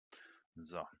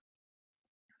So,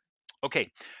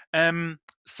 okay.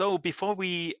 So before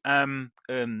we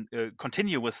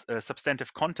continue with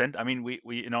substantive content, I mean,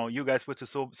 you guys were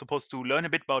supposed to learn a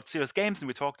bit about serious games, and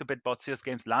we talked a bit about serious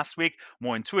games last week,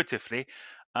 more intuitively.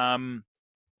 Um,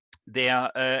 there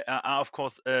are, of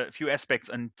course, a few aspects,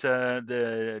 and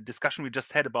the discussion we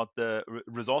just had about the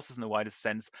resources in the widest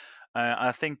sense,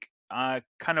 I think, are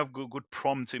kind of good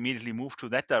prompt to immediately move to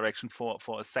that direction for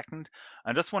a second.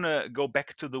 I just want to go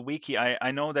back to the wiki.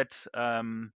 I know that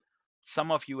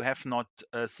some of you have not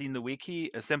seen the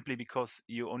wiki simply because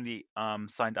you only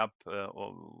signed up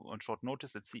or on short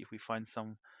notice. Let's see if we find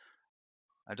some.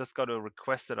 I just got a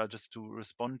request that I just to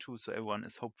respond to, so everyone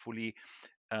is hopefully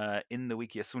in the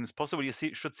wiki as soon as possible. You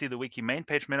should see the wiki main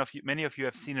page. Many of you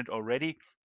have seen it already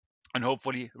and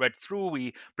hopefully read through.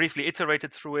 We briefly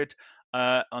iterated through it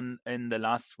in the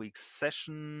last week's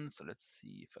session. So let's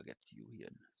see if I get you here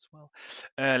as well.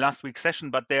 Last week's session,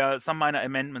 but there are some minor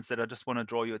amendments that I just want to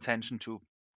draw your attention to.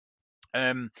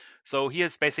 So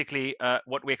here's basically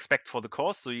what we expect for the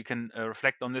course. So you can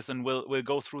reflect on this, and we'll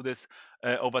go through this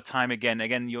over time again.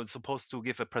 Again, you're supposed to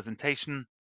give a presentation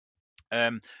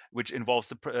which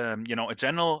involves a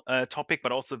general topic,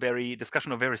 but also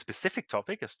discussion of very specific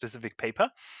topic, a specific paper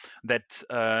that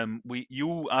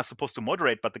you are supposed to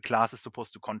moderate, but the class is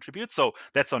supposed to contribute. So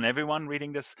that's on everyone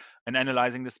reading this and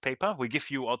analyzing this paper. We give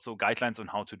you also guidelines on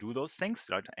how to do those things,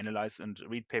 right? Analyze and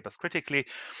read papers critically.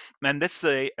 And this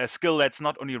is a skill that's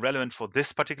not only relevant for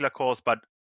this particular course, but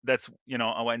that's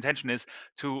our intention is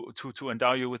to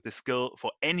endow you with the skill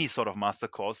for any sort of master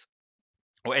course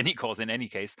or any course in any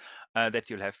case that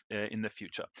you'll have in the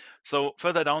future. So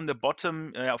further down the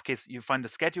bottom, of course, you find the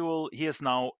schedule. Here's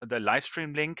now the live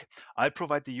stream link. I'll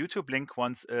provide the YouTube link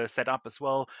once set up as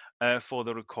well for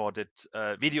the recorded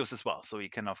videos as well. So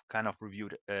you can kind of review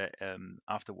it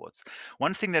afterwards.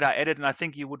 One thing that I added, and I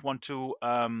think you would want to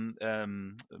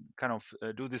kind of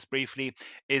do this briefly,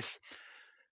 is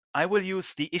I will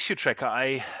use the issue tracker.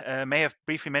 I may have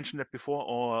briefly mentioned that before,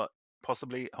 or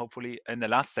possibly, hopefully, in the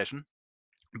last session.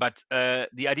 But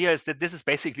the idea is that this is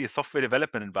basically a software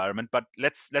development environment, but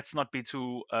let's not be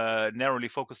too narrowly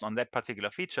focused on that particular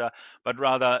feature, but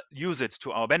rather use it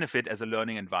to our benefit as a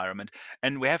learning environment.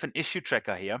 And we have an issue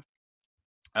tracker here.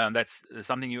 That's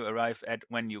something you arrive at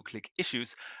when you click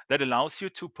issues that allows you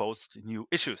to post new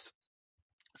issues.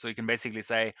 So you can basically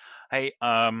say, hey,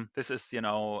 this is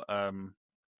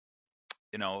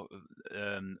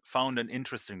found an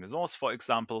interesting resource, for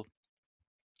example,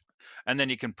 and then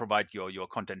you can provide your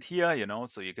content here,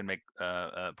 so you can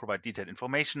provide detailed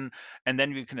information, and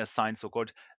then we can assign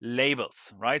so-called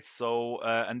labels, right? So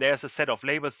and there's a set of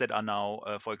labels that are now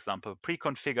for example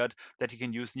pre-configured that you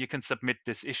can use, and you can submit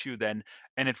this issue then,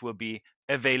 and it will be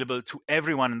available to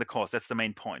everyone in the course. That's the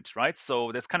main point, right?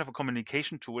 So that's kind of a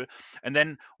communication tool. And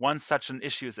then once such an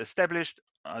issue is established,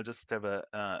 I'll just have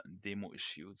a demo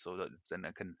issue so that then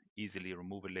I can easily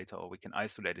remove it later, or we can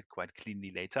isolate it quite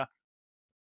cleanly later.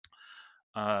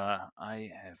 I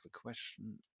have a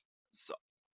question. So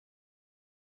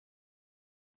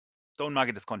don't mark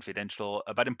it as confidential,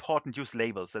 but important, use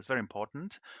labels. That's very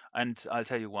important. And I'll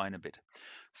tell you why in a bit.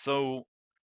 So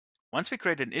once we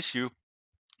create an issue,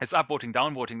 it's upvoting,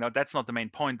 downvoting. Now, that's not the main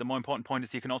point. The more important point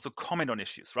is you can also comment on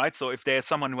issues, right? So if there's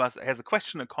someone who has a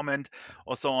question, a comment,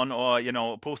 or so on,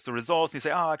 or post a resource, and you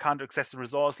say, I can't access the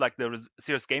resource, like the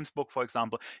Serious Games book, for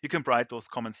example, you can write those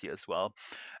comments here as well.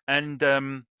 And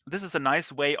this is a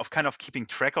nice way of kind of keeping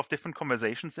track of different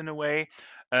conversations in a way.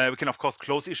 We can, of course,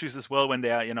 close issues as well when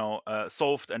they are,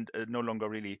 solved and no longer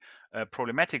really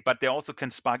problematic, but they also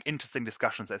can spark interesting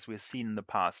discussions as we've seen in the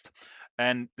past.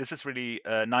 And this is really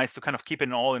nice to kind of keep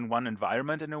it all in one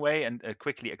environment in a way, and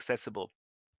quickly accessible.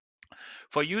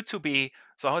 For you to be,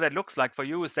 so how that looks like for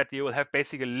you is that you will have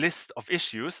basically a list of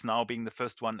issues, now being the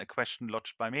first one, a question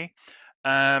lodged by me.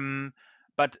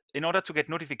 But in order to get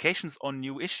notifications on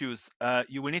new issues,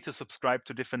 you will need to subscribe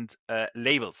to different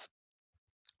labels,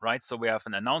 right? So we have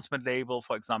an announcement label,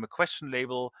 for example, question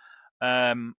label.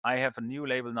 I have a new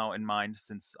label now in mind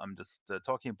since I'm just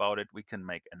talking about it. We can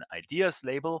make an ideas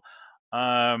label,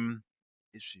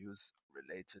 issues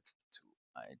related to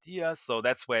ideas. So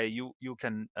that's where you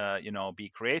can be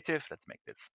creative. Let's make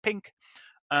this pink.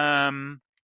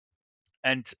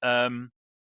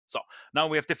 So now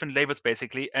we have different labels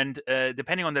basically, and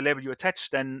depending on the label you attach,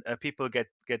 then people get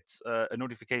a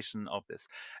notification of this.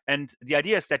 And the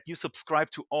idea is that you subscribe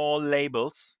to all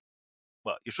labels.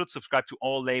 Well, you should subscribe to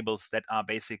all labels that are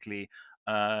basically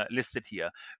listed here.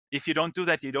 If you don't do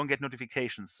that, you don't get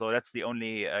notifications. So that's the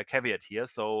only caveat here.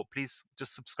 So please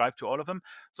just subscribe to all of them.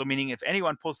 So meaning if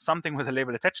anyone posts something with a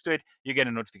label attached to it, you get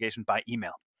a notification by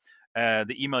email.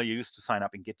 the email you used to sign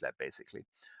up in GitLab, basically.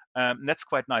 That's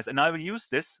quite nice. And I will use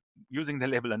this, using the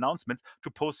label announcements, to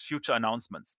post future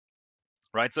announcements.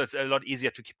 Right, so it's a lot easier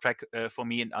to keep track for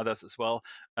me and others as well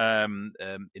in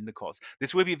the course.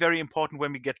 This will be very important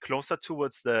when we get closer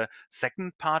towards the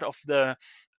second part of the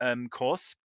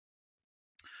course.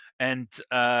 And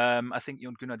I think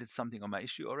Jon Gunnar did something on my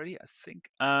issue already, I think.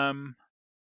 Yeah,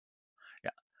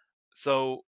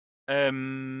 so yeah,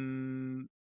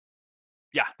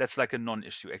 that's like a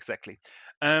non-issue, exactly.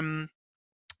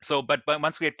 So, but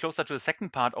once we get closer to the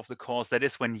second part of the course, that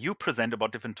is when you present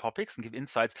about different topics and give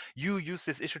insights, you use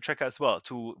this issue tracker as well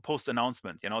to post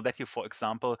announcement. You know, that you, for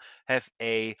example, have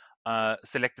a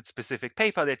selected specific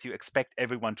paper that you expect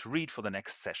everyone to read for the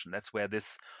next session. That's where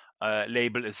this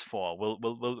label is for.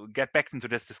 We'll get back into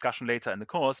this discussion later in the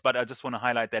course, but I just want to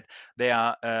highlight that there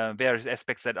are various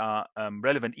aspects that are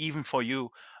relevant even for you,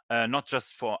 not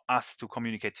just for us to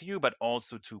communicate to you, but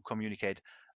also to communicate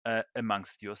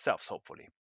amongst yourselves, hopefully.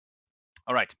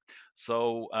 All right,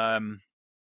 so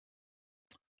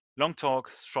long talk,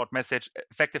 short message.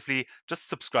 Effectively, just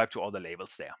subscribe to all the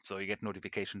labels there, so you get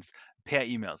notifications per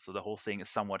email. So the whole thing is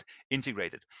somewhat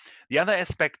integrated. The other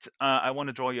aspect I want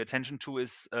to draw your attention to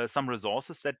is some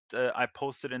resources that I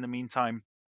posted in the meantime.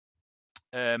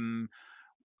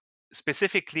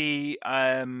 Specifically,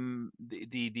 for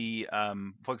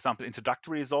example,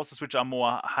 introductory resources, which are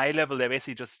more high level. They're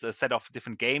basically just a set of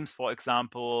different games, for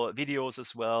example, videos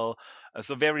as well.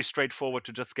 So very straightforward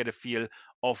to just get a feel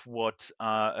of what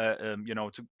you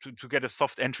know, to get a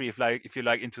soft entry, if you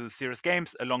like, into serious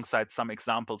games, alongside some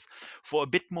examples. For a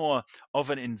bit more of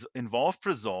an involved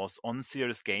resource on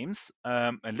serious games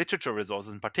and literature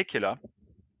resources in particular,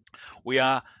 we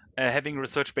are having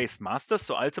research-based masters.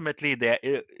 So ultimately, there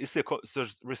is a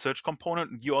research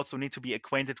component. You also need to be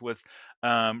acquainted with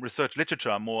research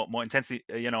literature more intensely.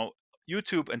 You know,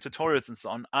 YouTube and tutorials and so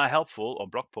on are helpful, or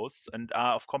blog posts, and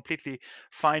are completely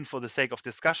fine for the sake of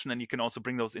discussion. And you can also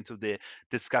bring those into the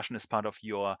discussion as part of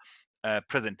your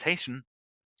presentation.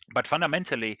 But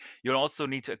fundamentally, you'll also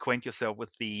need to acquaint yourself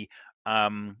with the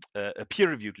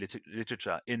peer-reviewed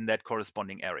literature in that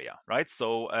corresponding area, right?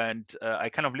 So, and I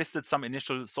kind of listed some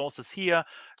initial sources here,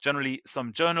 generally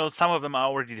some journals. Some of them are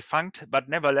already defunct, but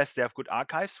nevertheless, they have good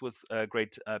archives with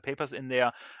great papers in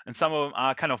there. And some of them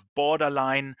are kind of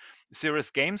borderline serious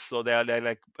games. So they're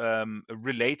like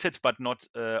related, but not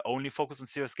only focused on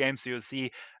serious games. So you'll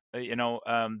see, you know,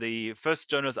 the first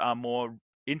journals are more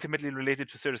intimately related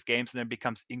to serious games, and then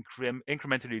becomes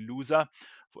incrementally looser.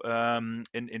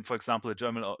 In for example, a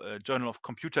journal of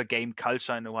computer game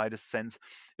culture in the widest sense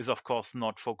is of course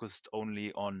not focused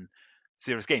only on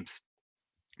serious games.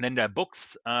 Then there are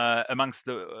books. Amongst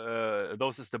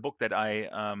those is the book that I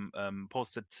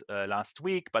posted last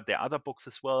week, but there are other books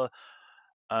as well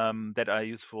that are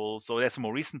useful. So there's a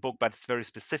more recent book, but it's very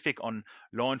specific on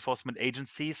law enforcement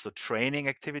agencies, so training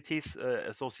activities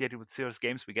associated with serious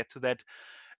games. We get to that.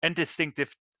 And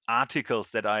distinctive articles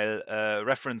that I'll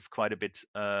reference quite a bit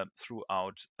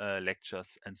throughout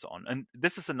lectures and so on. And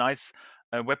this is a nice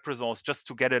web resource just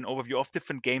to get an overview of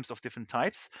different games of different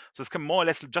types. So it's more or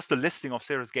less just a listing of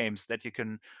serious games that you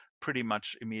can pretty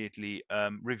much immediately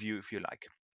review if you like.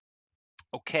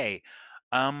 Okay.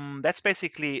 That's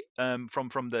basically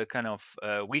from the kind of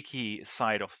wiki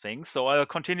side of things. So I'll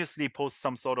continuously post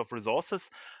some sort of resources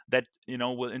that, you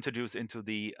know, will introduce into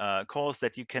the course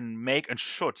that you can make, and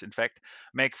should in fact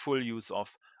make full use of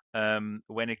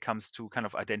when it comes to kind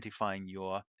of identifying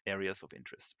your areas of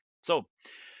interest. So,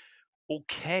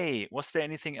 okay, was there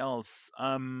anything else?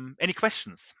 Any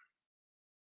questions?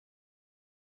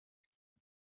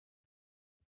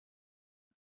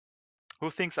 Who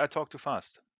thinks I talk too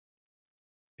fast?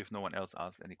 If no one else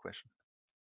asks any question.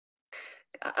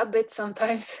 A bit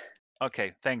sometimes.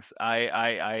 Okay, thanks.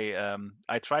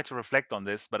 I try to reflect on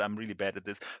this, but I'm really bad at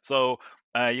this. So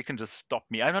you can just stop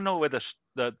me. I don't know where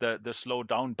the slow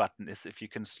down button is, if you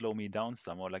can slow me down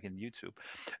somewhere, like in YouTube.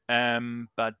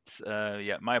 But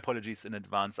yeah, my apologies in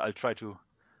advance. I'll try to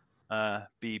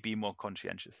be more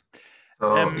conscientious.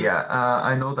 So yeah,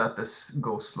 I know that this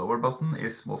go slower button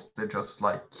is mostly just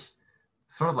like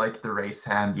sort of like the raise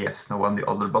hand, yes, no, and the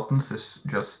other buttons is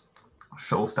just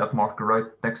shows that marker right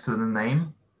next to the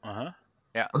name. Yeah.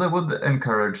 But I would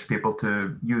encourage people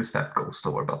to use that go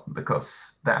slower button,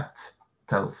 because that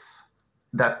does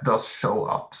show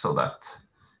up so that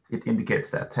it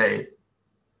indicates that, hey,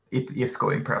 it is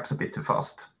going perhaps a bit too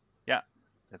fast. Yeah,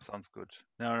 that sounds good.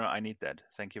 No, I need that.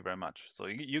 Thank you very much. So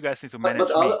you guys need to But manage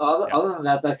me. other than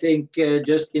that, I think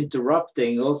just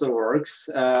interrupting also works,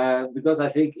 because I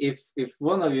think if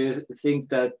one of you think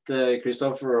that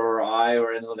Christopher or I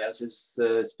or anyone else is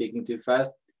speaking too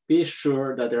fast, be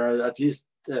sure that there are at least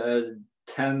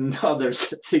 10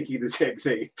 others thinking the same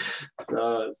thing.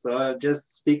 So just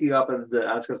speaking up and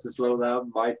ask us to slow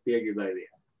down might be a good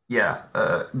idea. Yeah,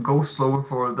 go slower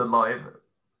for the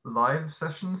live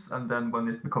sessions, and then when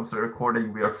it becomes a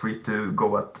recording, we are free to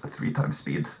go at 3 times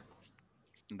speed.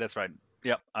 That's right.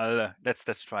 Yeah,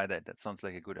 let's try that. That sounds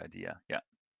like a good idea. Yeah.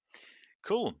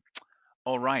 Cool.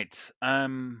 All right.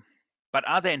 But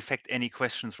are there in fact any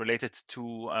questions related to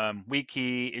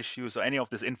wiki issues or any of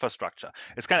this infrastructure?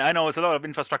 It's I know it's a lot of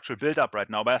infrastructure built up right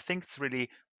now, but I think it's really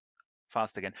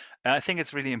fast again. I think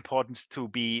it's really important to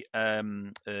be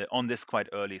on this quite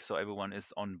early, so everyone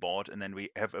is on board, and then we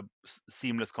have a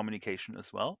seamless communication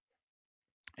as well.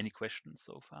 Any questions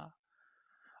so far?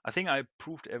 I think I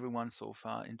proved everyone so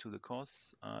far into the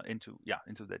course, into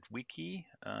that wiki,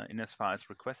 in as far as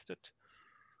requested.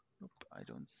 Nope, I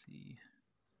don't see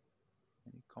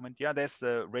any comment. Yeah, there's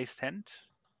the raised hand.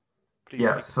 Please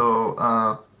Yeah, speak. so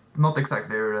not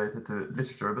exactly related to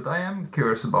literature, but I am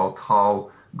curious about how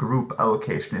group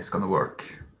allocation is going to work.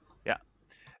 Yeah,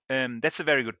 that's a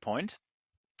very good point.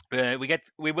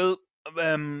 We will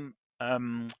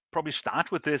probably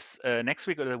start with this next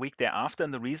week or the week thereafter.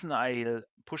 And the reason I'll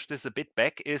push this a bit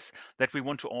back is that we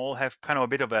want to all have kind of a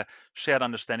bit of a shared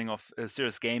understanding of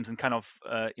serious games and kind of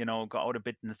go out a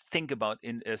bit and think about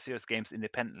serious games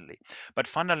independently. But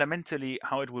fundamentally,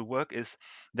 how it will work is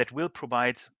that we'll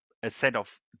provide a set of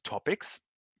topics,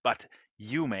 but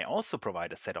you may also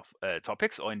provide a set of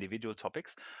topics or individual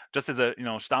topics, just as a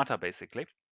starter basically.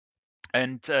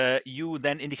 And you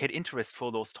then indicate interest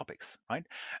for those topics, right?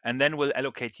 And then we'll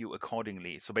allocate you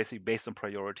accordingly. So basically based on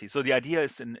priority. So the idea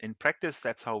is in practice,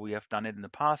 that's how we have done it in the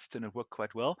past, and it worked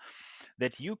quite well,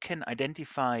 that you can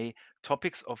identify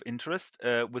topics of interest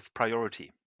with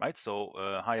priority, right? So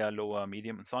higher, lower,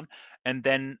 medium, and so on. And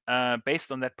then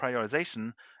based on that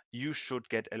prioritization, you should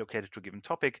get allocated to a given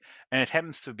topic. And it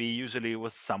happens to be usually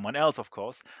with someone else, of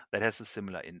course, that has a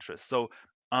similar interest. So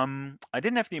I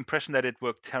didn't have the impression that it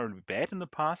worked terribly bad in the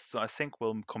past, so I think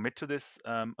we'll commit to this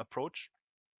approach.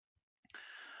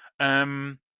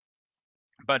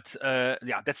 But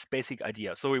yeah, that's the basic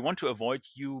idea. So we want to avoid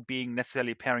you being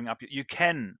necessarily pairing up. You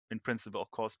can, in principle,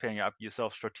 of course, pairing up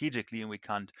yourself strategically, and we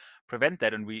can't prevent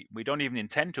that, and we don't even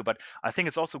intend to. But I think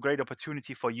it's also a great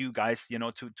opportunity for you guys,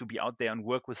 to be out there and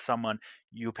work with someone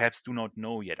you perhaps do not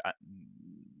know yet.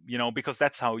 Because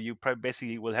that's how you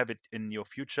basically will have it in your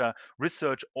future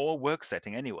research or work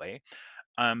setting anyway.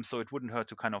 So it wouldn't hurt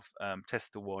to kind of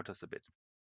test the waters a bit.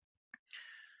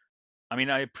 I mean,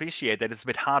 I appreciate that it's a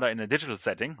bit harder in a digital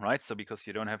setting, right? So because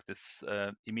you don't have this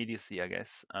immediacy, I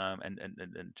guess,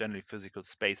 and generally physical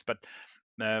space. But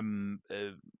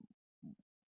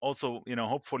also,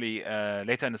 hopefully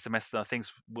later in the semester,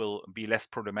 things will be less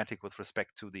problematic with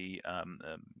respect to the,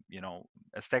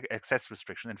 access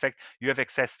restriction. In fact, you have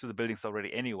access to the buildings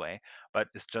already anyway, but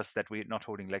it's just that we're not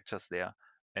holding lectures there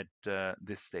at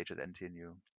this stage at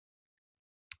NTNU.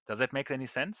 Does that make any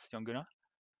sense, Jon Gunnar?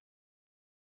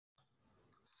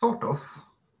 Sort of.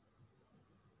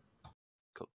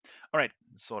 Cool. All right,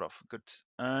 sort of. Good.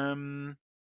 All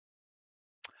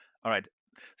right.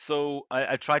 So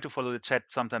I try to follow the chat.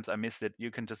 Sometimes I miss it.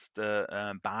 You can just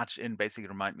barge in, basically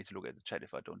remind me to look at the chat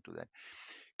if I don't do that.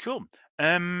 Cool.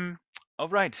 All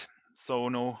right. So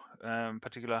no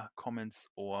particular comments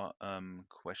or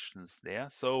questions there.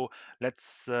 So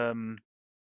let's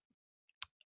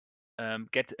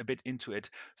get a bit into it.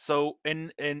 So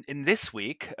in this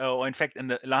week, or in fact in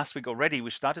the last week already, we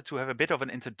started to have a bit of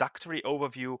an introductory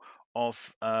overview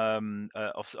of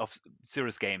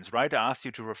serious games, right? I asked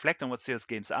you to reflect on what serious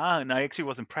games are, and I actually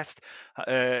was impressed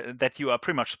that you are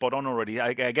pretty much spot on already.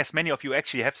 I guess many of you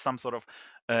actually have some sort of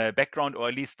background, or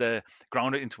at least a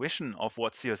grounded intuition of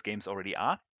what serious games already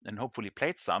are, and hopefully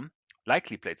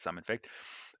likely played some, in fact.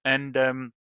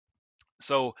 And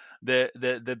so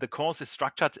the course is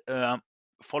structured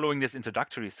following this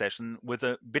introductory session with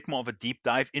a bit more of a deep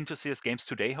dive into serious games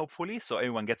today, hopefully. So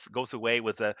everyone goes away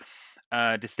with a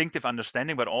distinctive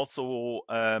understanding, but also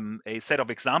a set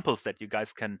of examples that you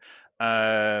guys can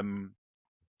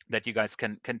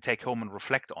take home and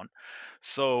reflect on.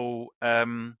 So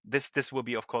this will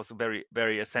be, of course, a very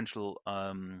very essential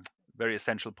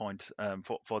point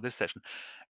for this session.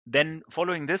 Then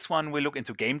following this one, we look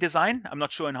into game design. I'm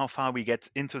not sure in how far we get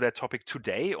into that topic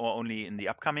today or only in the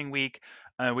upcoming week.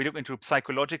 We look into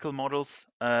psychological models.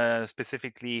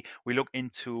 Specifically, we look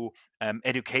into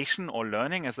education or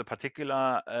learning as a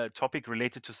particular topic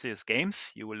related to serious games.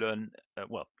 You will learn,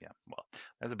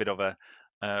 there's a bit of a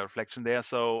reflection there.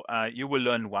 So you will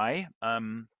learn why.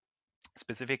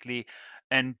 Specifically,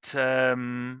 And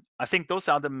I think those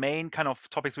are the main kind of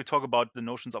topics we talk about, the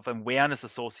notions of awareness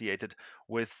associated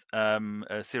with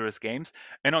serious games.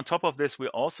 And on top of this, we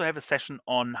also have a session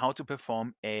on how to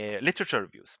perform literature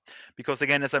reviews. Because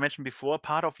again, as I mentioned before,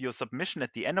 part of your submission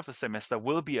at the end of the semester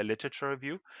will be a literature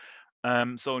review.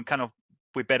 So kind of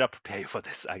we better prepare you for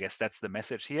this. I guess that's the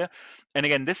message here. And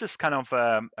again, this is kind of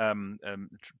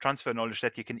transfer knowledge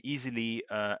that you can easily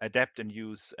adapt and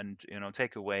use and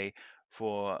take away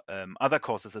for other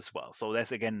courses as well. So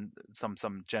there's again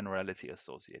some generality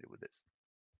associated with this.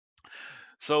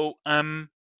 So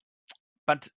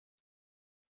but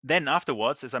then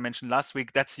afterwards, as I mentioned last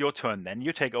week, that's your turn. Then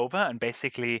you take over and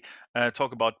basically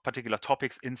talk about particular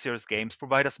topics in serious games.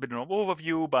 Provide us a bit of an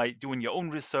overview by doing your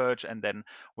own research, and then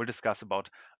we'll discuss about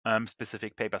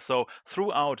specific papers. So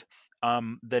throughout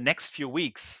the next few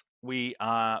weeks, we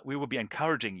will be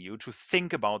encouraging you to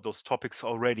think about those topics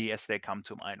already as they come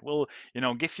to mind. We'll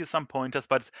give you some pointers,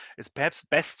 but it's perhaps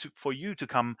best for you to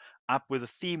come up with a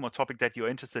theme or topic that you're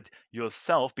interested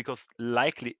yourself, because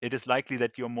it is likely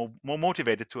that you're more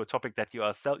motivated to a topic that you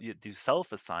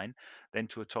self-assign than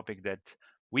to a topic that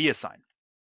we assign.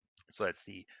 So that's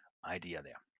the idea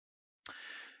there.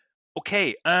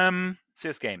 Okay,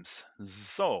 serious games.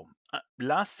 So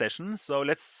last session. So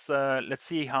let's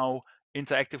see how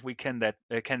interactive we can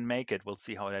make it. We'll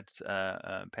see how that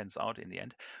pans out in the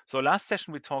end. So last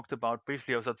session we talked about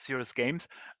briefly about serious games.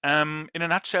 In a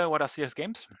nutshell, what are serious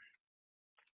games?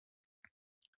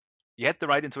 You had the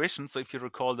right intuition, so if you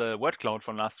recall the word cloud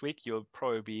from last week, you'll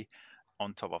probably be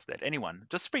on top of that. Anyone?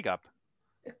 Just speak up.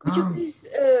 Could you please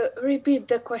repeat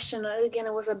the question again?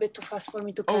 It was a bit too fast for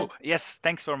me to catch. Oh, yes.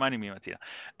 Thanks for reminding me, Mattia.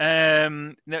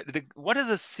 What is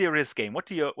a serious game?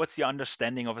 What's your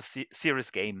understanding of a serious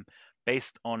game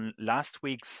based on last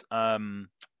week's Mentimeter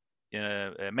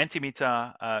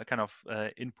kind of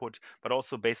input, but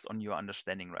also based on your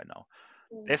understanding right now?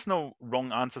 There's no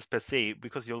wrong answers per se,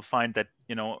 because you'll find that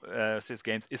serious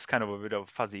games is kind of a bit of a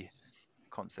fuzzy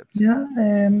concept. Yeah,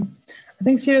 I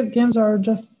think serious games are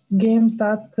just games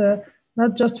that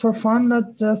not just for fun,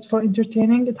 not just for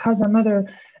entertaining. It has another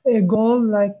goal,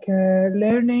 like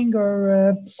learning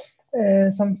or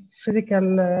some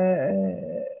physical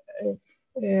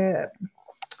I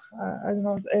don't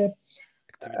know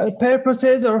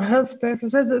purposes or health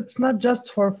purposes. It's not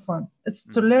just for fun. It's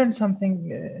to learn something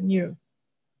new.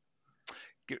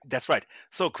 That's right.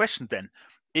 So question then,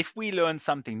 if we learn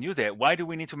something new there, why do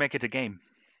we need to make it a game?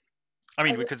 I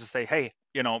mean, we could just say, hey,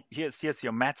 here's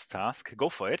your maths task, go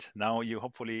for it. Now you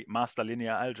hopefully master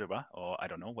linear algebra, or I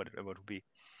don't know, whatever it would be.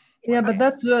 Yeah, but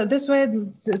that's this way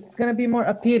it's going to be more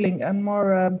appealing and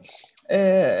more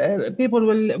people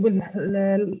will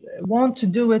want to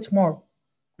do it more.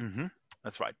 Mm-hmm.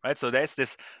 That's right. So there's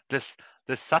this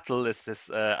subtle,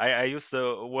 I use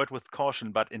the word with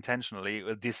caution, but intentionally,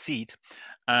 deceit,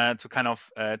 to kind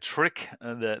of trick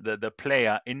the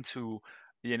player into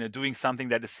doing something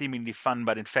that is seemingly fun,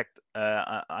 but in fact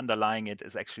underlying it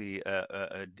is actually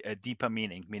a deeper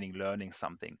meaning learning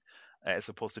something, as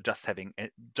opposed to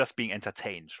just being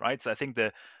entertained, right? So I think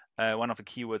one of the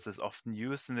keywords that's often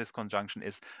used in this conjunction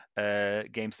is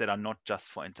games that are not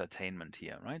just for entertainment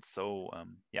here, right? So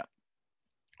yeah.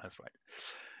 That's right.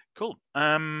 Cool.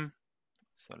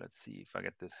 So let's see if I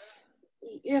get this.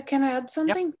 Yeah, can I add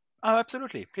something? Yep. Oh,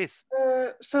 absolutely. Please.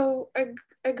 So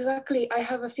exactly, I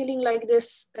have a feeling like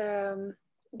this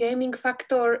gaming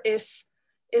factor is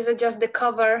just the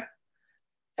cover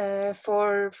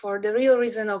for the real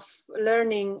reason of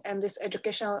learning, and this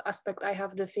educational aspect, I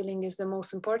have the feeling, is the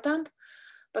most important.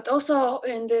 But also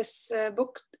in this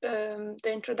book,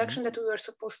 the introduction that we were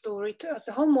supposed to read as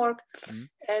a homework,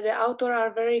 the author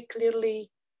are very clearly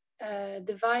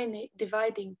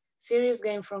dividing serious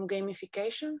game from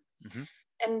gamification.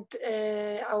 And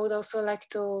I would also like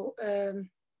to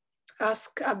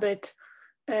ask a bit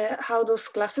how those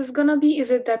classes gonna be.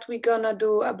 Is it that we're gonna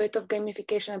do a bit of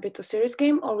gamification, a bit of serious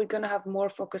game, or we're gonna have more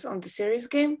focus on the serious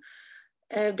game?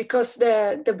 Because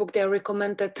the book they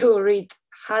recommended to read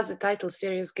has a title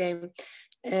serious game,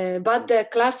 but the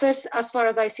classes, as far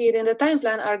as I see it in the time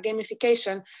plan, are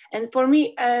gamification. And for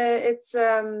me it's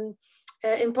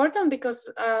important,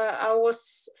 because I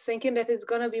was thinking that it's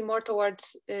going to be more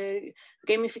towards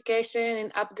gamification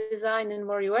and app design and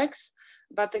more UX,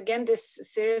 but again this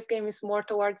serious game is more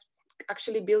towards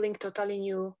actually building totally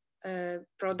new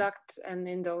product, and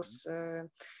in those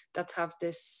that have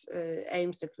this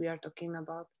aims that we are talking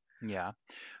about. Yeah.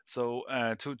 So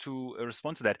to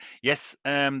respond to that, yes,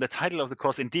 the title of the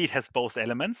course indeed has both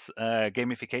elements,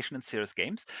 gamification and serious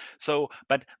games. So,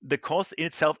 but the course in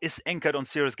itself is anchored on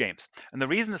serious games, and the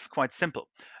reason is quite simple.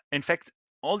 In fact,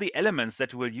 all the elements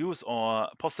that we'll use, or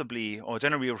possibly or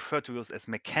generally referred to as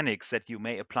mechanics that you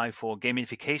may apply for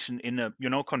gamification in a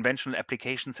conventional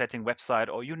application setting, website,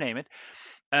 or you name it,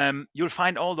 you'll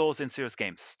find all those in serious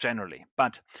games generally.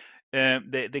 But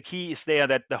the key is there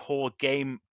that the whole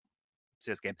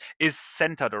serious game is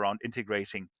centered around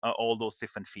integrating all those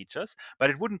different features, but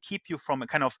it wouldn't keep you from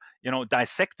kind of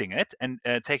dissecting it and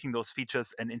taking those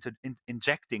features and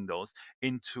injecting those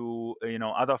into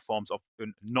other forms of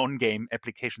non-game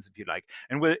applications, if you like.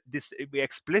 And we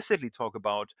explicitly talk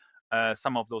about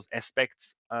some of those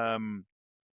aspects,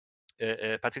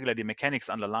 particularly mechanics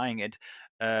underlying it,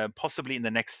 possibly in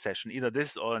the next session, either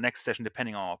this or the next session,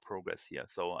 depending on our progress here.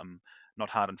 So I'm not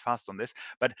hard and fast on this,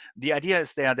 but the idea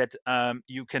is there that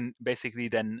you can basically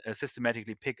then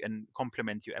systematically pick and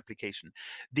complement your application.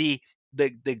 The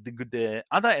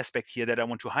other aspect here that I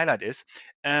want to highlight is,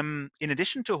 in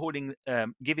addition to holding,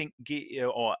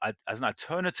 or as an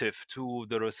alternative to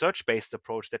the research-based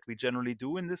approach that we generally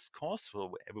do in this course,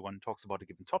 so everyone talks about a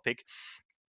given topic,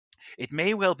 it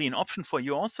may well be an option for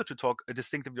you also to talk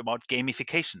distinctively about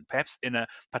gamification, perhaps in a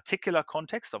particular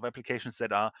context of applications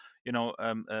that are,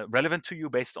 relevant to you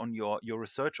based on your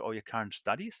research or your current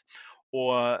studies,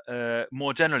 or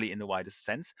more generally in the widest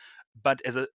sense. But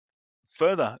as a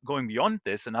further going beyond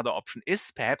this, another option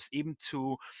is perhaps even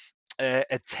to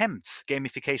attempt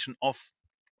gamification of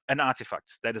an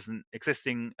artifact that is an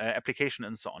existing application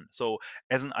and so on. So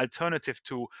as an alternative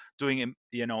to doing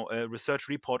a research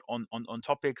report on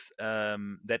topics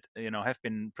that have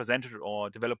been presented or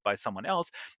developed by someone else,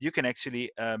 you can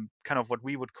actually kind of what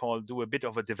we would call do a bit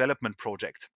of a development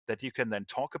project that you can then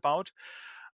talk about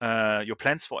your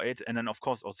plans for it, and then of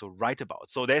course also write about.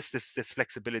 So there's this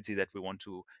flexibility that we want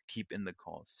to keep in the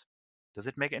course. Does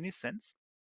it make any sense?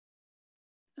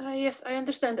 Yes, I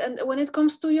understand. And when it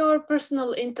comes to your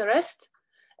personal interest,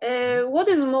 what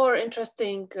is more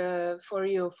interesting for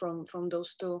you from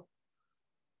those two?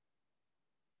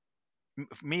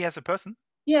 Me as a person?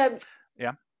 Yeah.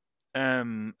 Yeah.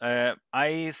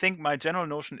 I think my general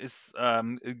notion is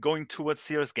going towards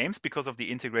serious games because of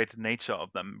the integrated nature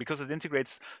of them, because it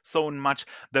integrates so much.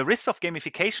 The risk of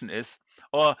gamification is,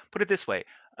 or put it this way,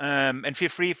 and feel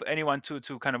free for anyone to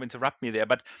kind of interrupt me there,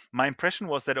 but my impression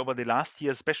was that over the last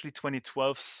year, especially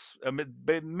 2012,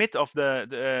 mid of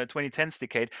the 2010s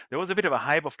decade, there was a bit of a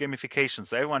hype of gamification.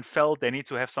 So everyone felt they need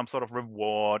to have some sort of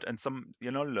reward and some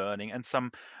learning and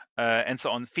some and so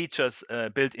on features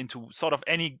built into sort of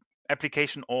any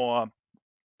application or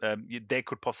they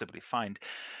could possibly find.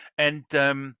 And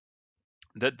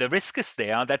the risk is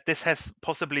there that this has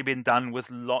possibly been done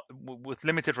with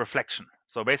limited reflection.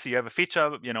 So basically you have a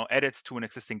feature, added to an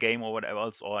existing game or whatever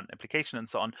else, or an application and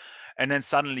so on, and then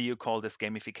suddenly you call this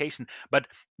gamification. But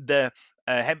the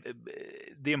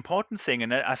important thing,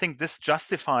 and I think this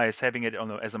justifies having it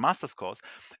as a master's course,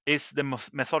 is the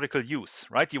methodical use,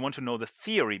 right? You want to know the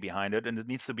theory behind it, and it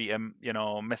needs to be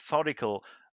methodical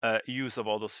use of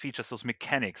all those features, those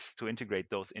mechanics, to integrate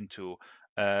those into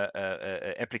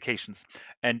applications.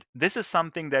 And this is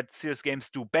something that serious games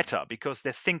do better because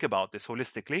they think about this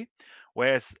holistically,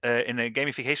 whereas in a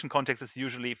gamification context, it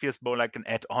usually feels more like an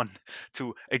add-on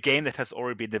to a game that has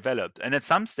already been developed. And at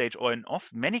some stage, or in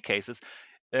many cases,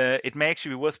 it may actually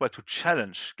be worthwhile to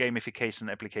challenge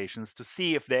gamification applications to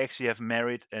see if they actually have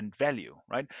merit and value,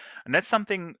 right? And that's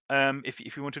something,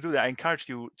 if you want to do that, I encourage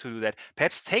you to do that.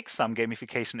 Perhaps take some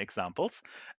gamification examples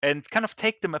and kind of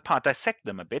take them apart, dissect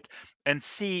them a bit, and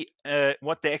see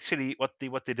what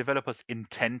the developers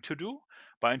intend to do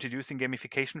by introducing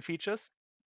gamification features,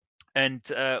 and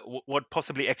what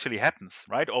possibly actually happens,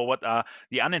 right? Or what are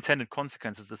the unintended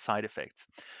consequences, the side effects.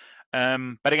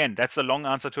 But again, that's a long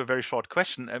answer to a very short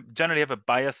question. Generally have a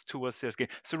bias towards serious game.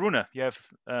 So Rune, you have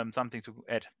something to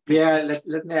add, please. Yeah,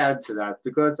 let me add to that,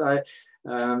 because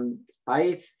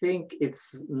I think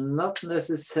it's not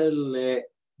necessarily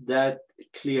that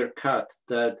clear cut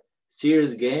that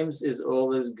serious games is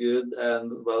always good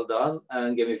and well done,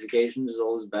 and gamification is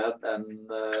always bad and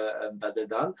better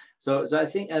done. So I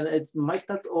think, and it might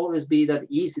not always be that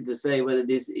easy to say whether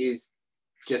this is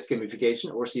just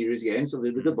gamification or serious games, or a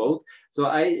little bit of both. So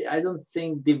I don't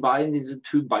think dividing is a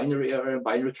two binary or a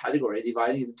binary category.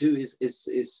 Dividing the two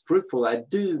is fruitful. I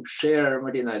do share,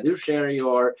 Martina, I do share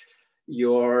your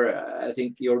I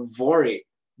think your worry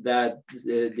that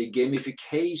the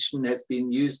gamification has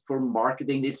been used for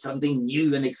marketing. It's something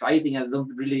new and exciting, and I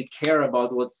don't really care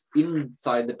about what's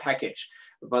inside the package.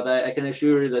 But I can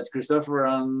assure you that Christopher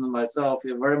and myself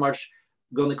are very much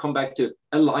going to come back to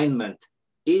alignment.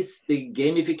 is the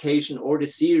gamification or the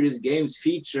serious games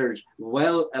features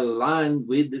well aligned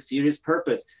with the serious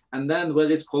purpose? And then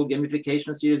whether it's called gamification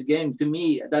or serious game, to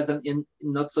me, that's an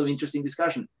not so interesting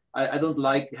discussion. I don't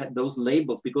like those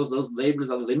labels because those labels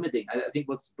are limiting. I think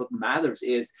what matters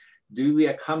is, do we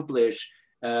accomplish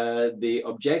the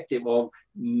objective of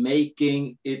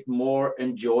making it more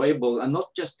enjoyable? And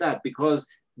not just that, because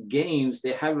games,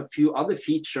 they have a few other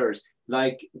features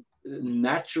like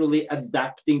naturally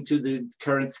adapting to the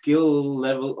current skill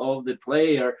level of the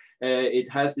player. It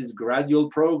has this gradual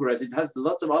progress. It has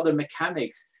lots of other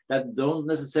mechanics that don't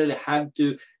necessarily have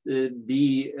to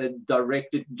be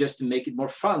directed just to make it more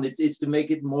fun. It's to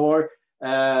make it more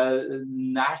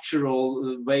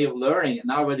natural way of learning.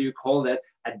 Now, whether you call that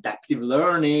adaptive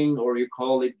learning or you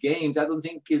call it games, I don't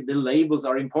think the labels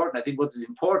are important. I think what is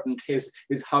important is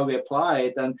how we apply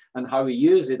it and how we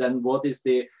use it, and what is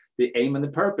the aim and the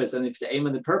purpose. And if the aim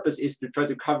and the purpose is to try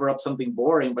to cover up something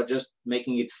boring but just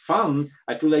making it fun,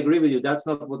 I fully agree with you. That's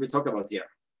not what we talk about here.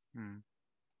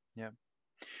 Yeah.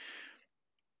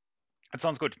 That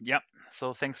sounds good. Yeah.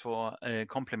 So thanks for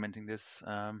complementing this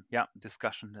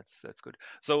discussion. That's good.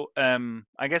 So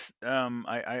I guess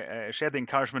I share the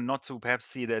encouragement not to perhaps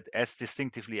see that as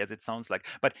distinctively as it sounds like,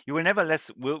 but you will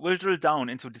nevertheless will drill down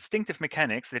into distinctive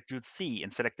mechanics that you'll see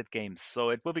in selected games. So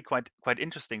it will be quite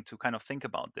interesting to kind of think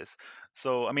about this.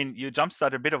 So I mean, you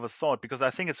jumpstart a bit of a thought, because I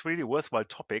think it's really worthwhile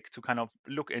topic to kind of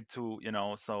look into,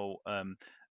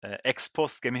 ex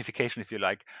post gamification, if you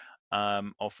like,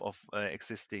 of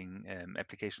existing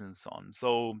applications and so on.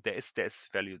 So there's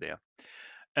value there.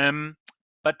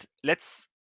 But let's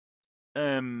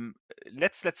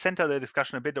center the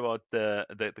discussion a bit about the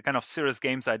kind of serious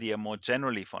games idea more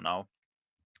generally for now,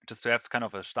 just to have kind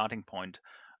of a starting point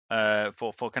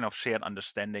for kind of shared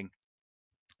understanding.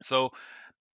 So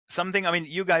something, I mean,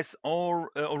 you guys all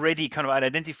already kind of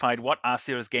identified what are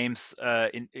serious games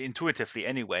intuitively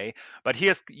anyway, but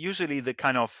here's usually the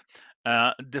kind of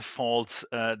default,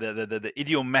 the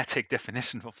idiomatic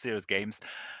definition of serious games,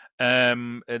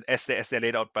 as they're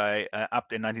laid out by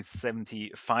Abt in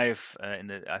 1975 in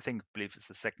the, I believe it's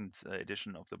the second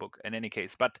edition of the book in any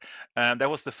case. But that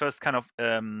was the first kind of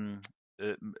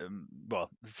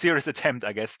serious attempt,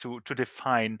 I guess, to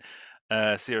define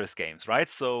serious games, right?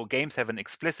 So games have an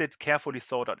explicit, carefully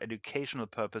thought out educational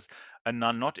purpose and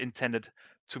are not intended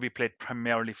to be played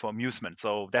primarily for amusement.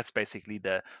 So that's basically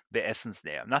the essence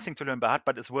there. Nothing to learn by heart,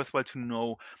 but it's worthwhile to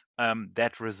know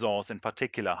that resource in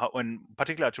particular,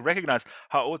 to recognize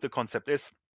how old the concept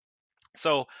is.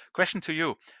 So question to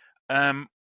you,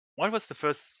 what was the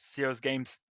first serious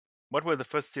games? What were the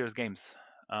first serious games?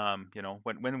 When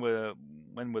were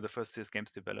the first serious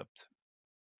games developed?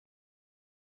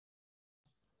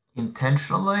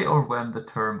 Intentionally, or when the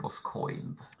term was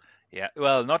coined? Yeah,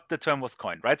 well, not the term was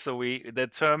coined, right? So the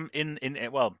term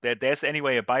there's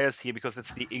anyway a bias here because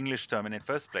it's the English term in the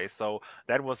first place. So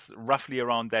that was roughly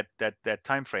around that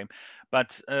time frame,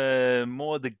 but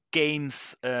more the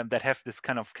games that have this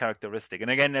kind of characteristic.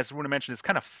 And again, as Rune mentioned, it's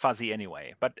kind of fuzzy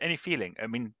anyway. But any feeling? I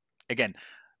mean, again,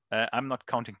 I'm not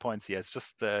counting points here. It's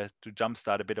just to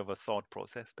jumpstart a bit of a thought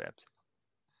process, perhaps.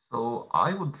 So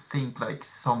I would think like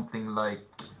something like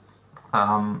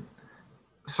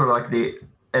sort of like the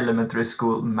elementary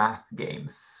school math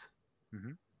games.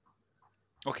 Mm-hmm.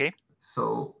 Okay.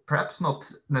 So perhaps not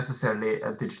necessarily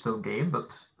a digital game,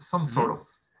 but some sort of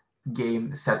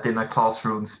game set in a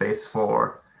classroom space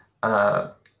for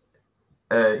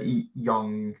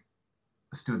young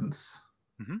students.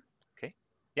 Okay.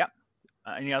 Yeah.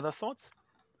 Any other thoughts?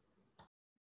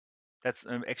 That's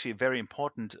actually a very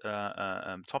important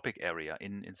topic area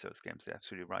in serious games. You're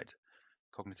absolutely right.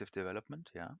 Cognitive development,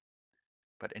 yeah.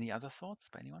 But any other thoughts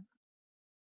by anyone?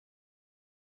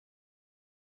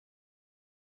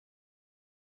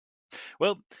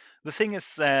 Well, the thing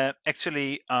is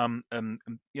actually, well,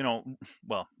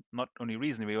 not only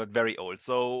recently, but very old.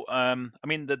 So, I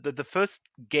mean, the first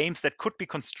games that could be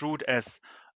construed as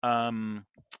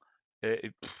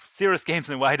serious games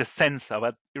in the widest sense,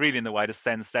 but really in the widest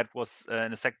sense, that was in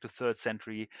the second to third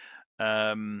century,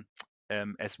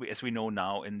 as we know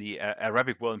now in the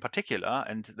Arabic world in particular,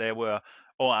 and there were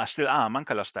or still are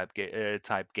Mankalas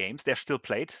type games. They're still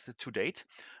played to date.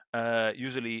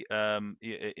 Usually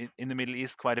in the Middle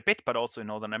East quite a bit, but also in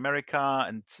Northern America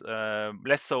and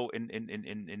less so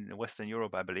in Western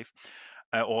Europe, I believe,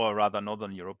 or rather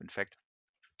Northern Europe, in fact.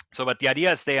 So, but the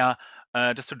idea is they are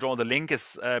just to draw the link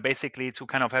is basically to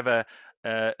kind of have a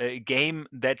game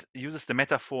that uses the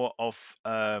metaphor of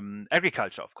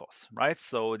agriculture, of course, right?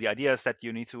 So the idea is that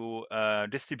you need to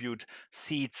distribute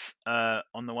seeds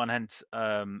on the one hand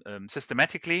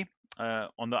systematically.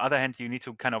 On the other hand, you need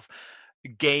to kind of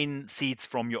gain seeds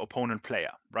from your opponent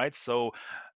player, right? So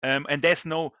and there's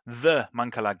no the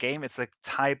Mancala game. It's a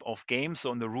type of game,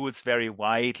 so the rules vary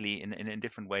widely in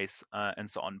different ways and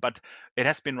so on. But it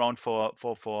has been around for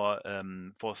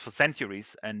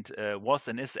centuries and was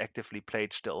and is actively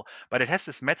played still. But it has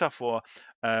this metaphor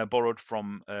borrowed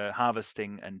from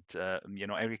harvesting and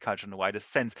agriculture in the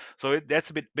widest sense. So that's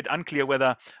a bit unclear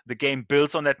whether the game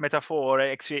builds on that metaphor or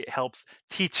it actually helps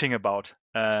teaching about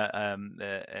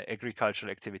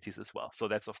agricultural activities as well. So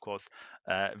that's of course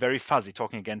very fuzzy,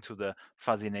 talking again to the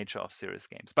fuzzy nature of serious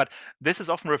games. But this is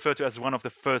often referred to as one of the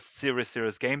first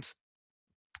serious games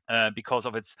because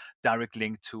of its direct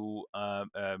link to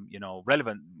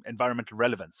relevant environmental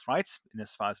relevance, right? In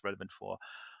as far as relevant for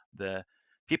the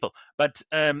people. But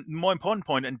more important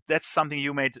point, and that's something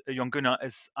you made, Jon Gunnar,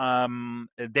 is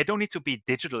they don't need to be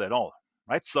digital at all,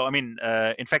 right? So I mean,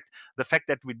 in fact, the fact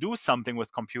that we do something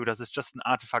with computers is just an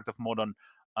artifact of modern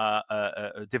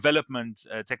development,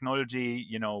 technology,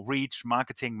 reach,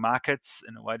 marketing, markets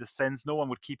in a wider sense. No one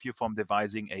would keep you from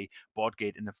devising a board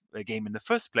game in the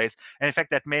first place. And in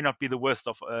fact, that may not be the worst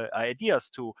of ideas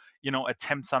to,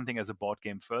 attempt something as a board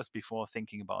game first before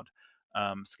thinking about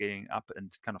scaling up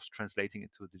and kind of translating it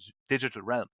to the digital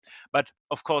realm. But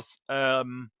of course,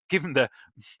 given the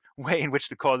way in which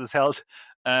the course is held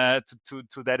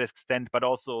to that extent, but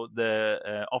also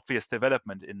the obvious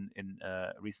development in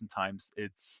recent times,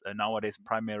 it's nowadays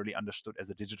primarily understood as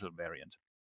a digital variant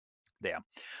there.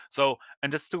 So,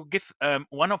 and just to give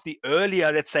one of the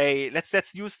earlier,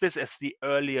 let's use this as the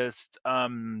earliest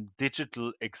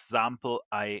digital example,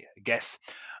 I guess.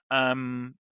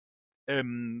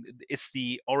 It's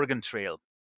the Oregon Trail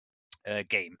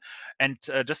game. And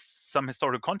just some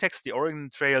historical context: the Oregon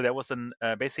Trail, there was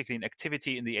basically an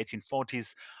activity in the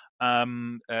 1840s.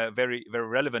 Very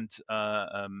relevant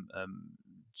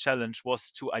challenge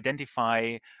was to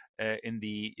identify in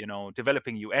the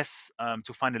developing US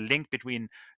to find a link between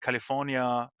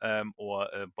California or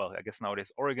well, I guess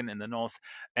nowadays Oregon in the north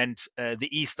and the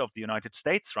east of the United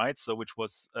States, right? So which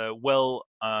was well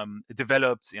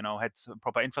developed, had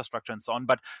proper infrastructure and so on,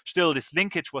 but still this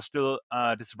linkage was still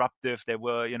disruptive. There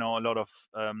were a lot of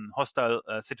hostile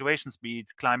situations, be it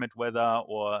climate, weather,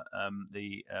 or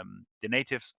the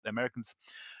Native Americans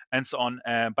and so on.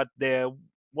 But there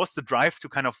was the drive to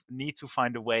kind of need to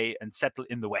find a way and settle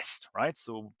in the West, right?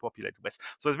 So populate the West.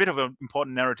 So it's a bit of an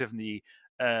important narrative in the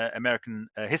American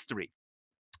history.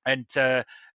 And to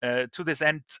this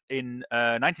end, in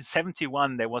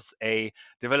 1971, there was a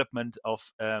development of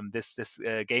this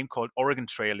game called Oregon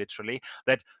Trail, literally,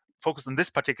 that focused on this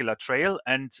particular trail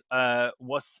and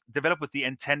was developed with the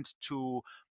intent to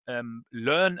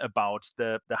learn about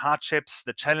the hardships,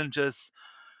 the challenges,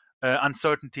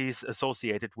 uncertainties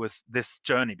associated with this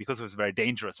journey, because it was very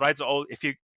dangerous, right? So if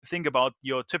you think about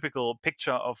your typical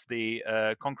picture of the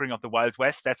conquering of the Wild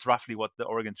West, that's roughly what the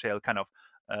Oregon Trail kind of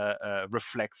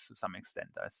reflects to some extent.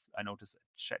 As I noticed a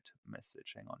chat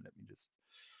message. Hang on, let me just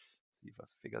see if I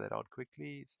figure that out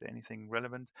quickly. Is there anything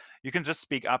relevant? You can just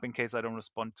speak up in case I don't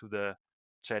respond to the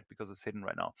chat because it's hidden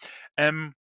right now.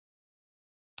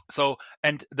 So,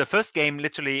 and the first game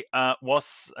literally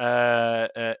was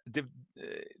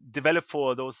developed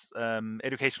for those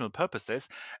educational purposes,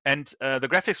 and the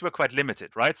graphics were quite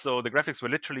limited, right? So the graphics were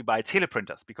literally by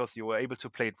teleprinters because you were able to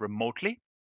play it remotely,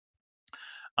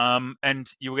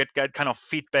 and you get kind of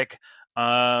feedback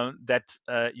that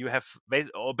you have,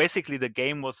 or basically the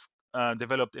game was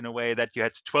developed in a way that you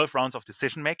had 12 rounds of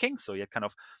decision making. So you had kind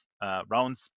of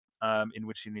rounds in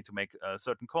which you need to make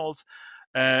certain calls.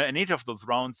 And each of those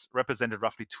rounds represented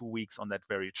roughly 2 weeks on that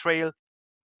very trail.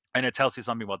 And it tells you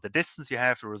something about the distance you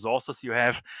have, the resources you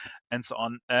have, and so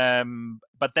on.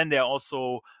 But then there are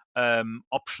also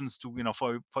options to,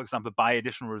 for example, buy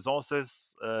additional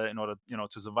resources in order,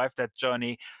 to survive that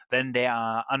journey. Then there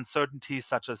are uncertainties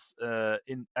such as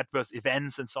in adverse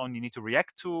events and so on you need to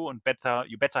react to, and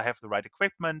you better have the right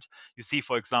equipment. You see,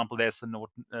 for example, there's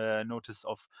a notice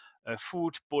of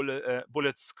food,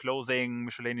 bullets, clothing,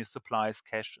 miscellaneous supplies,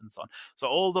 cash, and so on. So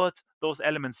all those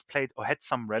elements played or had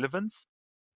some relevance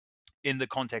in the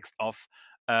context of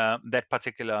that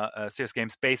particular serious game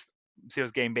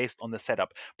based on the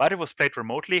setup. But it was played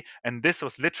remotely, and this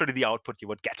was literally the output you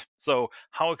would get. So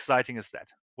how exciting is that?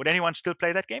 Would anyone still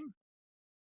play that game?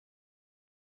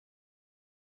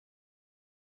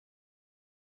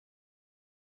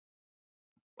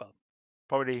 Well,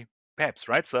 probably, perhaps,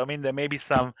 right? So I mean, there may be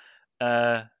some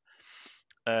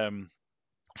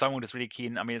someone is really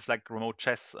keen. I mean, it's like remote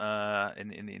chess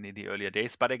in the earlier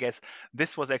days, but I guess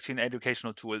this was actually an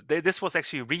educational tool. This was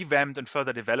actually revamped and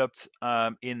further developed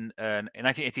in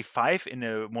 1985 in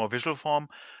a more visual form,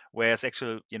 whereas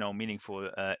actual, meaningful,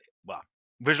 well,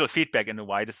 visual feedback in the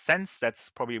widest sense. That's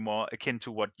probably more akin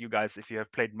to what you guys, if you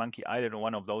have played Monkey Island or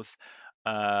one of those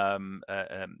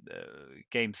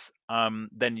games,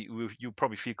 then you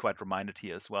probably feel quite reminded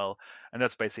here as well. And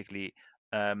that's basically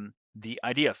the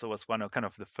idea. So it was one of kind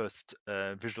of the first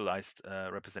visualized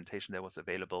representation that was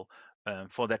available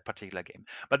for that particular game.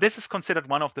 But this is considered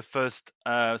one of the first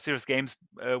serious games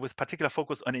with particular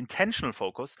focus on intentional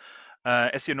focus.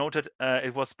 As you noted,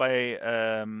 it was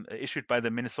issued by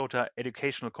the Minnesota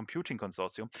Educational Computing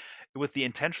Consortium with the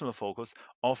intentional focus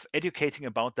of educating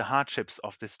about the hardships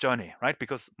of this journey, right?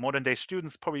 Because modern day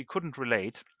students probably couldn't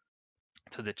relate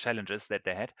to the challenges that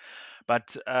they had.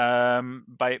 But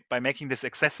by making this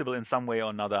accessible in some way or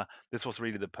another, this was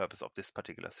really the purpose of this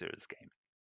particular serious game.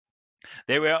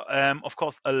 There were, of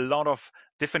course, a lot of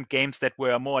different games that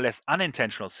were more or less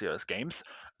unintentional serious games.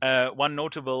 One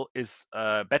notable is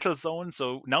Battlezone.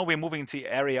 So now we're moving into the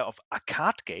area of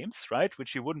arcade games, right?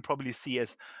 Which you wouldn't probably see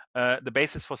as the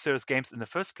basis for serious games in the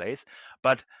first place.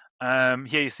 But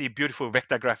here you see beautiful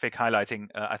vector graphic highlighting,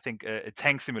 I think, a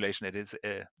tank simulation. It is,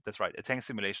 that's right, a tank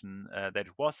simulation that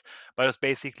it was. But it was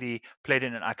basically played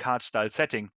in an arcade-style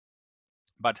setting.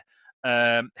 But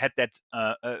had that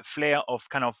flair of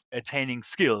kind of attaining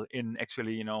skill in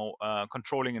actually,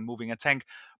 controlling and moving a tank,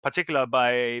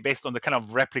 based on the kind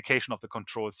of replication of the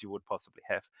controls you would possibly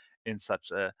have in such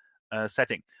a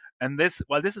setting. And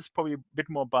while this is probably a bit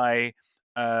more by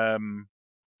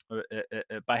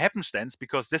happenstance,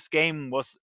 because this game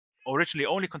was originally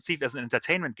only conceived as an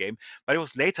entertainment game, but it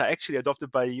was later actually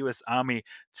adopted by the US Army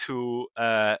to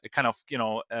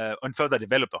and further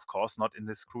developed, of course, not in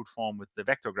this crude form with the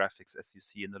vector graphics as you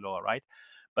see in the lower right,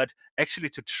 but actually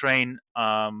to train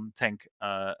tank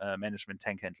management,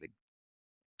 tank handling.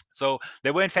 So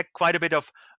there were in fact quite a bit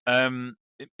of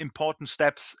important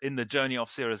steps in the journey of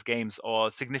serious games or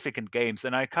significant games,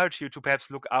 and I encourage you to perhaps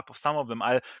look up some of them.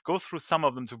 I'll go through some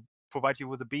of them to provide you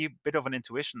with a bit of an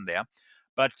intuition there.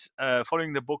 But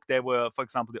following the book, there were, for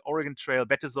example, the Oregon Trail,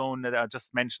 Battlezone that I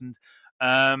just mentioned.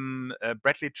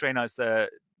 Bradley Trainer is a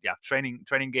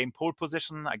training game, Pole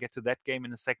Position. I get to that game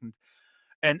in a second.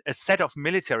 And a set of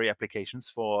military applications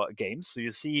for games. So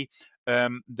you see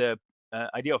the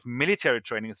idea of military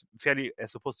training is fairly,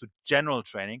 as opposed to general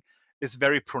training, is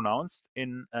very pronounced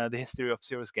in the history of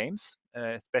serious games,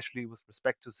 especially with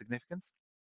respect to significance.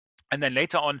 And then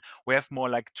later on, we have more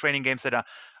like training games that are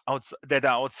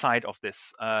outside of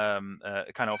this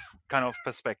kind of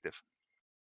perspective.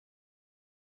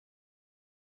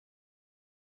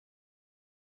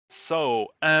 So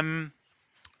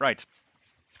right.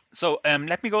 So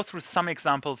let me go through some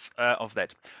examples of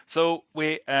that. So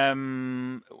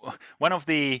one of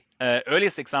the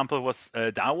earliest example was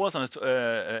Star Wars in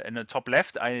the top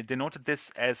left. I denoted this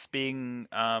as being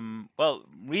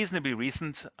reasonably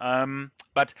recent,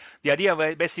 but the idea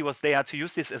basically was they had to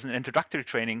use this as an introductory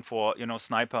training for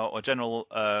sniper or general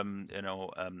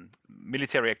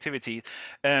military activity.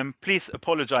 Please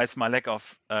apologize my lack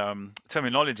of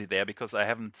terminology there, because I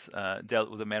haven't dealt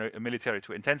with the military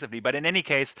too intensively. But in any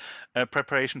case,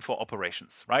 preparation for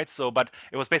operations, right? So, but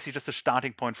it was basically just a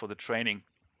starting point for the training.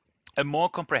 A more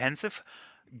comprehensive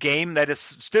game that is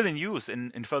still in use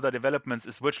in further developments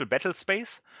is Virtual Battle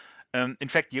Space. In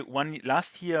fact,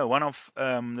 last year, one of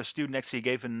the student actually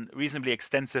gave a reasonably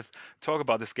extensive talk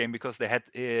about this game, because they had,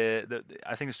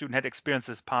 I think the student had experienced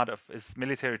as part of his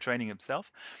military training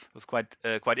himself. It was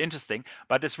quite interesting.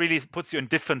 But this really puts you in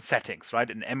different settings, right?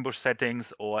 In ambush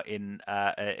settings, or in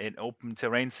open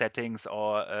terrain settings,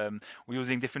 or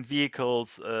using different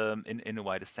vehicles in a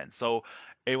wider sense. So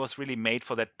it was really made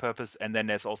for that purpose. And then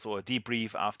there's also a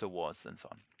debrief afterwards and so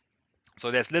on. So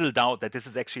there's little doubt that this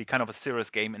is actually kind of a serious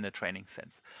game in the training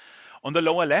sense. On the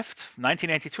lower left,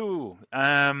 1982,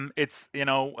 it's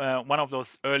one of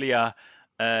those earlier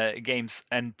games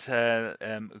and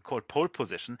called Pole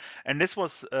Position, and this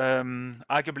was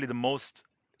arguably the most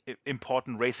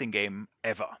important racing game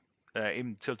ever.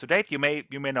 Until to date, you may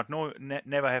not know,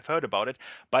 never have heard about it,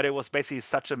 but it was basically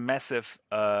such a massive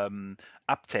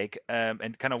uptake,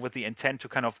 and kind of with the intent to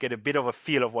kind of get a bit of a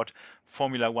feel of what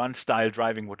Formula One style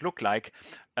driving would look like,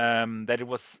 that it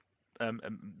was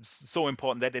so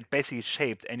important that it basically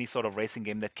shaped any sort of racing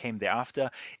game that came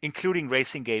thereafter, including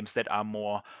racing games that are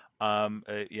more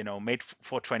made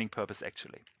for training purpose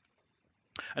actually.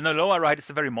 And the lower right is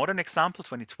a very modern example,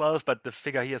 2012, but the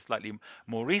figure here is slightly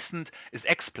more recent, is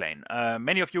X-Plane.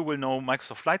 Many of you will know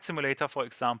Microsoft Flight Simulator, for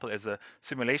example, as a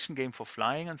simulation game for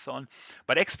flying and so on.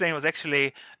 But X-Plane was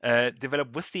actually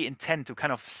developed with the intent to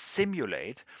kind of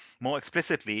simulate more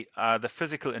explicitly the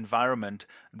physical environment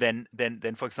than,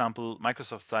 for example,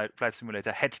 Microsoft Flight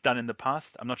Simulator had done in the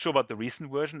past. I'm not sure about the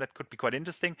recent version. That could be quite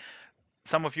interesting.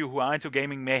 Some of you who are into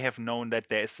gaming may have known that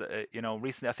there's,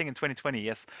 recently, I think in 2020,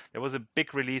 yes, there was a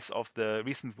big release of the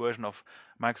recent version of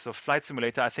Microsoft Flight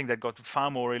Simulator. I think that got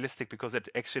far more realistic because it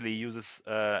actually uses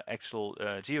actual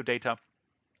geodata.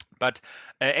 But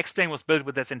X-Plane was built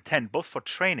with this intent, both for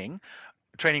training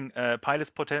pilots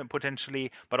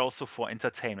potentially, but also for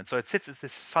entertainment. So it sits as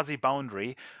this fuzzy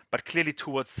boundary, but clearly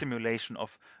towards simulation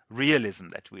of realism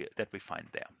that we find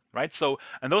there, right? So,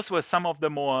 and those were some of the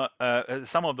more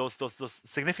some of those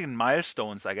significant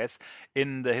milestones, I guess,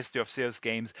 in the history of serious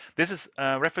games. This is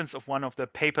a reference of one of the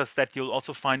papers that you'll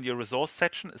also find in your resource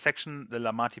section, the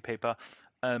Lamati paper,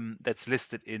 that's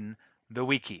listed in the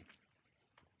wiki.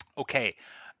 Okay.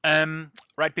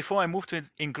 Right, before I move to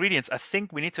ingredients, I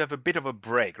think we need to have a bit of a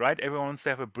break, right? Everyone wants to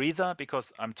have a breather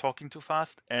because I'm talking too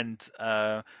fast and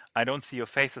I don't see your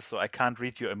faces, so I can't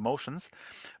read your emotions.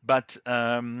 But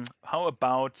how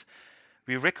about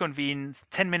we reconvene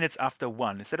 10 minutes after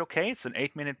 1? Is that okay? It's an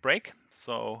 8-minute break.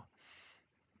 So,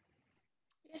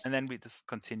 Yes. and then we just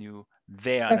continue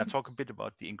there and I'll talk a bit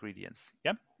about the ingredients.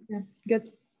 Yeah? Yeah,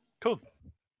 good. Cool.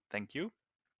 Thank you.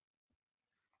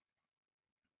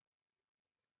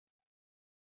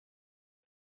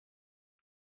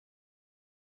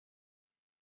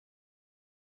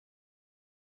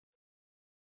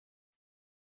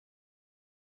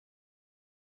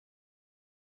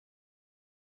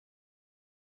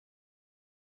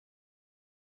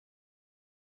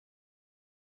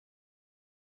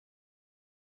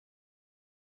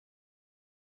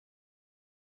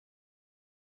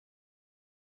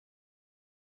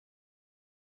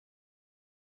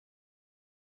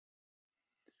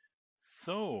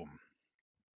 So,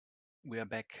 we are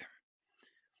back.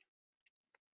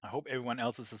 I hope everyone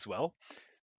else is as well.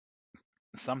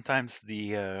 Sometimes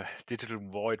the digital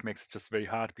void makes it just very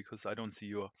hard because I don't see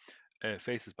your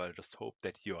faces, but I just hope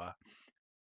that you are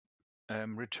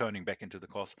returning back into the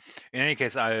course. In any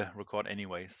case, I'll record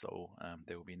anyway, so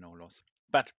there will be no loss.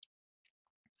 But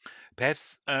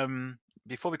perhaps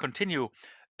before we continue,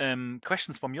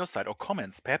 questions from your side or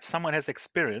comments. Perhaps someone has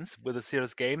experience with a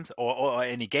serious game or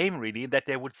any game really that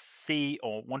they would see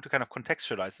or want to kind of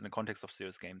contextualize in the context of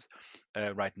serious games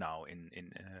right now in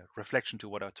reflection to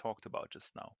what I talked about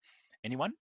just now.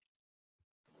 Anyone?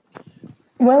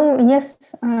 Well,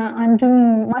 yes, I'm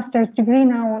doing master's degree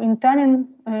now in Tallinn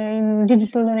in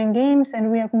digital learning games,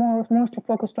 and we are mostly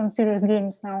focused on serious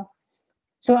games now.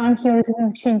 So I'm here as an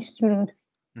exchange student.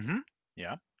 Mm-hmm.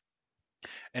 Yeah.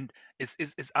 And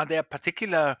are there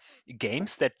particular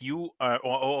games that you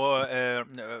or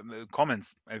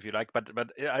comments, if you like, but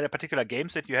are there particular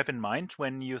games that you have in mind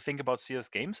when you think about serious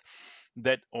games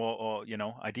that or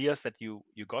ideas that you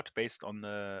got based on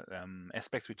the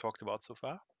aspects we talked about so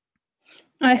far?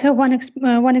 I have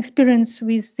one experience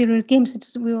with serious games.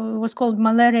 It was called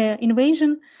Malaria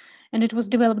Invasion, and it was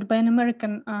developed by an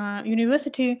American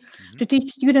university to teach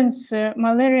students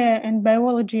malaria and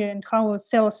biology and how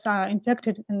cells are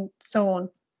infected and so on.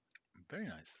 Very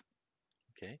nice.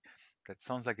 Okay, that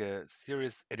sounds like a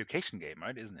serious education game,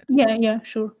 right? Isn't it? Yeah,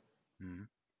 sure. Mm-hmm.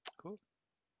 Cool.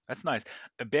 That's nice.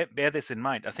 Bear this in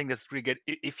mind. I think that's really good.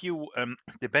 If you,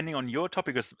 depending on your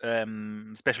topic of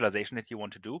specialization that you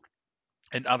want to do,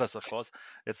 and others, of course,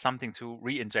 that's something to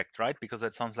re-inject, right? Because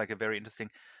that sounds like a very interesting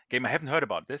game. I haven't heard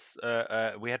about this.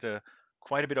 We had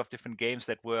quite a bit of different games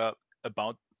that were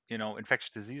about, infectious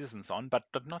diseases and so on, but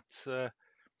not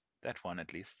that one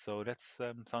at least. So that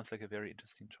sounds like a very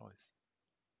interesting choice.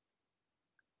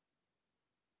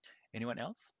 Anyone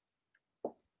else?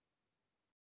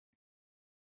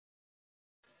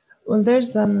 Well,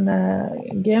 there's some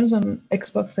games on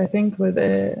Xbox, I think, with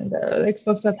the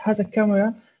Xbox that has a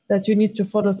camera that you need to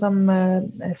follow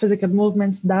some physical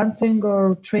movements, dancing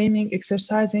or training,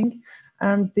 exercising,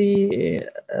 and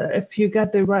if you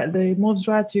get the moves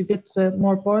right, you get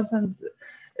more points, and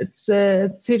it's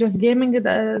serious gaming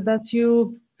that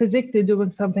you physically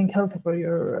doing something healthy for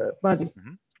your body.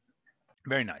 Mm-hmm.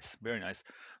 Very nice, very nice.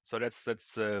 So that's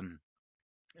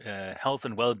health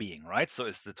and well-being, right? So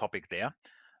is the topic there.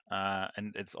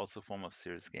 And it's also a form of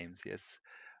serious games. Yes,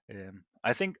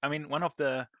 I mean, one of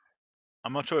the,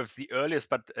 I'm not sure if it's the earliest,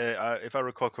 but if I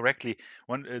recall correctly,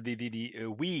 the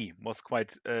Wii was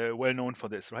quite well known for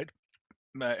this, right?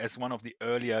 As one of the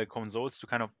earlier consoles to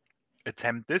kind of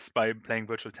attempt this by playing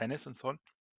virtual tennis and so on.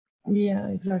 Yeah,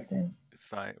 exactly.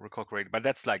 If I recall correctly, but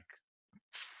that's like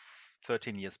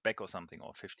 13 years back or something,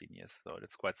 or 15 years, so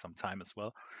it's quite some time as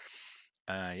well.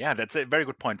 Yeah, that's a very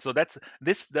good point. So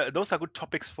those are good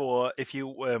topics for if you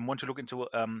want to look into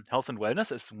health and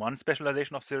wellness. Is one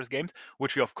specialization of serious games,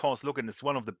 which we of course look, and it's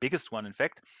one of the biggest one, in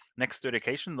fact, next to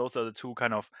education. Those are the two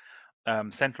kind of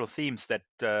central themes that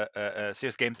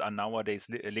serious games are nowadays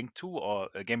linked to, or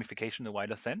gamification in a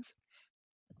wider sense.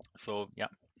 So yeah,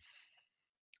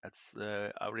 that's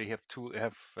I already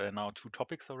have now two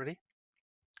topics already,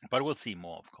 but we'll see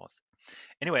more, of course.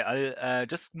 Anyway, I'll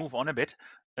just move on a bit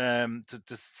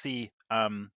to see.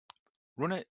 Rune,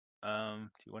 do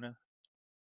you want to?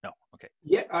 No, okay.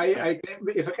 Yeah,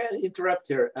 if I can interrupt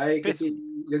here, I can Please.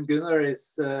 see Jan Gunnar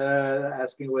is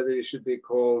asking whether it should be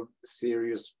called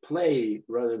serious play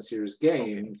rather than serious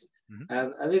games.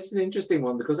 Okay. And it's an interesting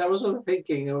one because I was also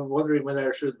thinking and wondering whether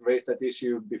I should raise that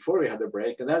issue before we had a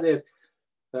break, and that is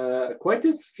quite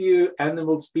a few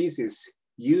animal species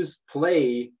use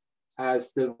play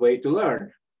as the way to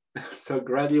learn. So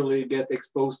gradually get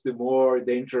exposed to more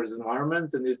dangerous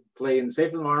environments, and you play in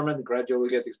safe environment, gradually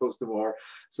get exposed to more.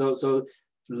 So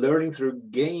learning through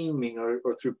gaming or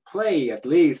through play at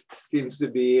least seems to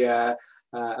be a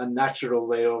natural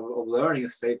way of learning, a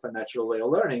safe and natural way of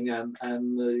learning. And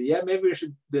yeah, maybe we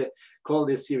should call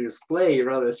this serious play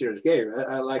rather than serious game.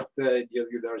 I like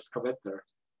Gunar's comment there.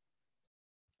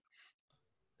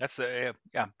 That's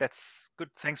yeah, that's good.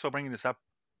 Thanks for bringing this up.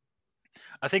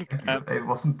 I think it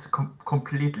wasn't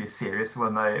completely serious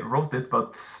when I wrote it,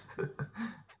 but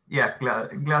yeah,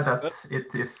 glad that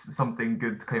it is something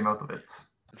good came out of it.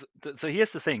 So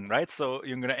here's the thing, right? So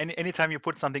you're gonna anytime you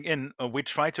put something in, we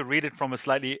try to read it from a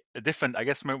slightly different, I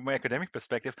guess, more academic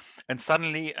perspective, and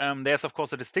suddenly there's of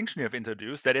course a distinction you have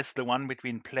introduced. That is the one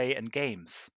between play and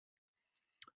games.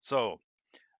 So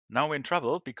now we're in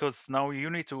trouble because now you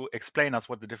need to explain us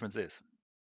what the difference is.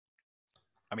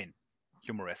 I mean,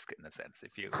 humoresque in a sense.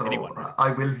 If you anyone really.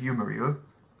 I will humor you.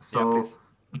 So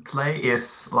yeah, play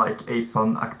is like a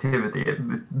fun activity. It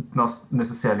not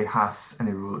necessarily has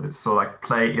any rules. So like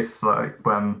play is like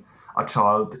when a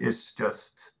child is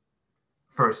just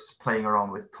first playing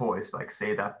around with toys. Like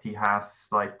say that he has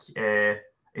like a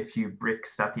few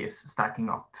bricks that he is stacking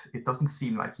up. It doesn't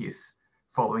seem like he's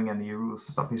following any rules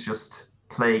or stuff. He's just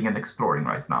playing and exploring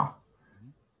right now.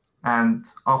 And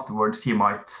afterwards he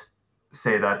might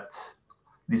say that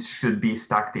this should be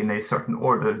stacked in a certain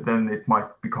order, then it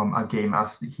might become a game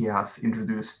as he has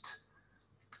introduced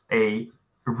a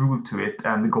rule to it,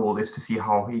 and the goal is to see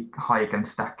how high he can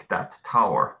stack that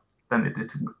tower. Then it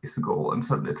is a goal, and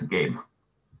suddenly it's a game.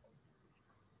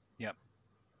 Yeah.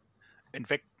 In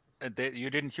fact, you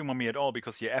didn't humor me at all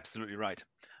because you're absolutely right.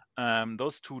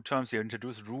 Those two terms you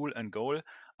introduced, rule and goal,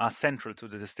 are central to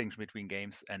the distinction between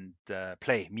games and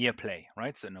play, mere play,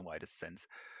 right? So in a widest sense.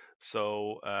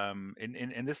 So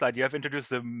in this slide, you have introduced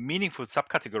the meaningful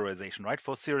subcategorization, right,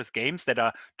 for serious games that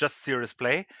are just serious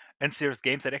play and serious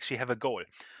games that actually have a goal.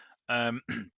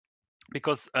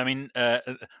 Because I mean,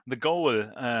 the goal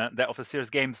that of a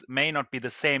serious games may not be the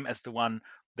same as the one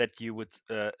that you would,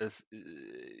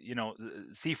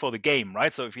 see for the game,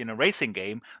 right? So if you're in a racing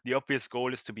game, the obvious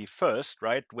goal is to be first,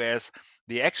 right? Whereas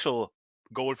the actual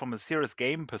goal from a serious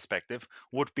game perspective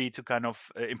would be to kind of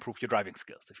improve your driving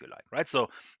skills, if you like, right? So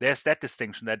there's that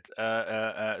distinction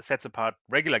that sets apart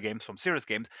regular games from serious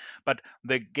games, but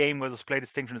the game versus play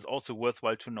distinction is also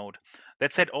worthwhile to note.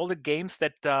 That said, all the games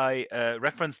that I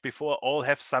referenced before all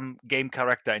have some game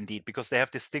character indeed, because they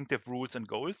have distinctive rules and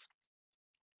goals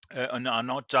and are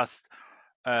not just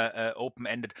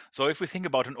open-ended. So if we think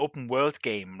about an open world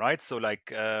game, right? So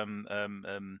like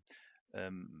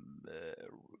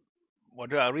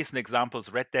what are recent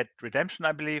examples? Red Dead Redemption,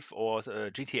 I believe, or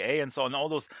GTA, and so on. All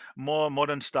those more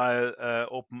modern style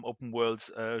open world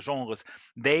genres,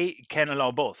 they can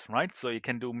allow both, right? So you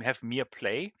can have mere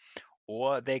play,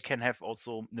 or they can have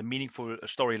also the meaningful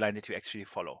storyline that you actually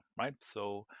follow, right?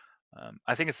 So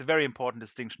I think it's a very important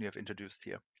distinction you have introduced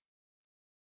here.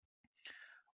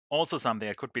 Also something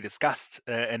that could be discussed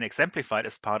and exemplified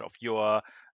as part of your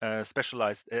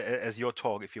specialized as your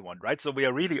talk if you want, right? So we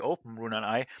are really open, Rune and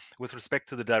I, with respect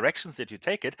to the directions that you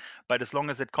take it, but as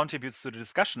long as it contributes to the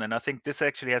discussion. And I think this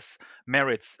actually has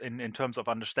merits in terms of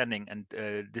understanding and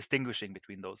distinguishing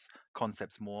between those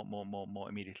concepts more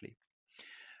immediately.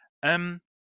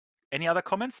 Any other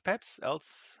comments, perhaps?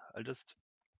 Else, I'll just.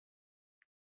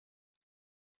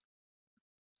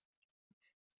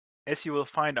 As you will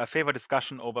find, I favor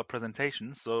discussion over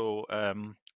presentation, so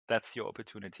that's your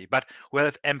opportunity. But we'll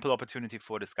have ample opportunity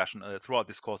for discussion throughout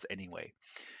this course anyway.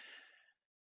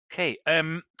 Okay,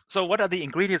 So what are the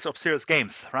ingredients of serious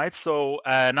games, right? So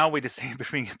now we distinguish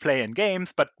between play and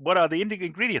games, but what are the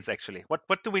ingredients actually?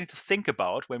 What do we need to think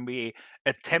about when we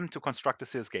attempt to construct a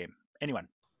serious game? Anyone?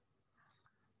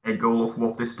 A goal of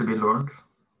what is to be learned.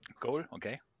 Goal,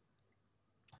 okay.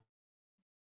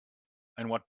 And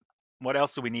what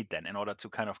else do we need then in order to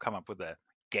kind of come up with a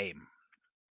game?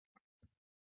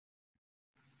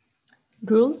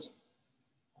 Rules.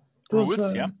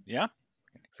 Rules, yeah,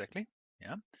 exactly,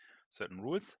 yeah. Certain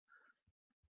rules.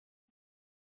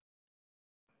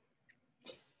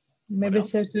 Maybe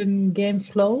certain game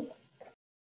flow.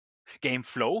 Game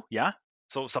flow, yeah.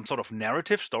 So some sort of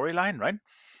narrative storyline, right?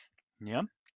 Yeah.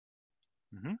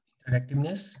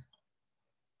 Interactiveness.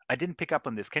 I didn't pick up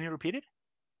on this. Can you repeat it?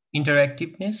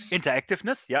 Interactiveness.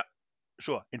 Interactiveness, yeah,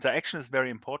 sure. Interaction is very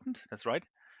important. That's right.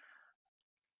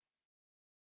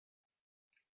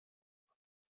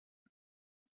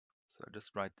 So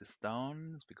just write this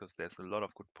down because there's a lot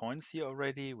of good points here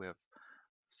already. We have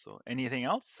anything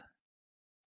else?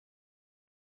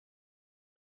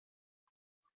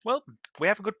 Well, we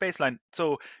have a good baseline.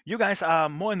 So you guys are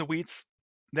more in the weeds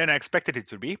than I expected it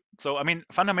to be. So I mean,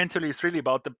 fundamentally, it's really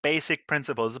about the basic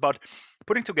principles. It's about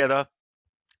putting together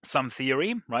some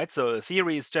theory, right? So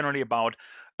theory is generally about,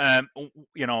 well,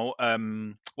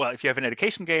 if you have an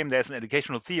education game, there's an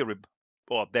educational theory,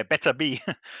 or there better be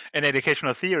an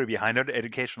educational theory behind it,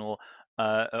 educational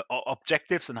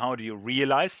objectives, and how do you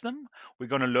realize them. We're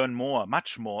going to learn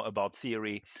much more about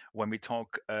theory when we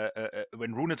talk,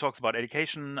 when Rune talks about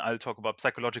education. I'll talk about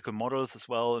psychological models as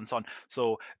well, and so on.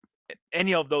 So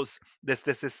any of those, this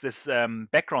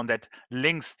background that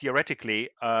links theoretically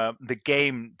the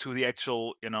game to the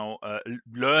actual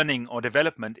learning or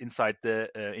development inside the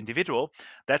individual,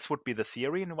 that would be the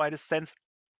theory in the widest sense.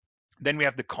 Then we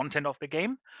have the content of the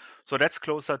game, so that's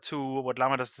closer to what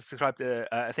Lama just described,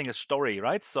 I think, a story,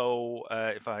 right? So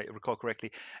if I recall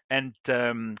correctly, and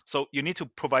so you need to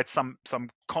provide some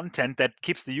content that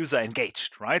keeps the user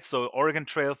engaged, right? So Oregon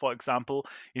Trail, for example,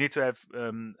 you need to have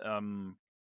the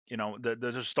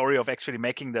story of actually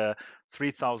making the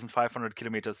 3,500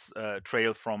 kilometers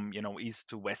trail from east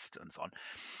to west and so on.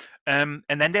 And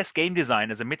then there's game design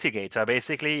as a mitigator.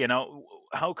 Basically,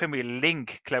 how can we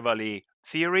link cleverly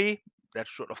theory that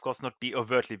should of course not be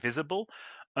overtly visible,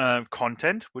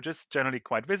 content which is generally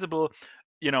quite visible,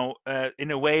 in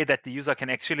a way that the user can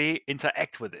actually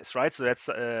interact with this, right? So that's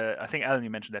I think Alan, you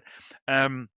mentioned that.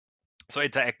 So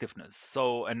interactiveness.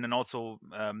 So and then also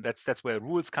that's where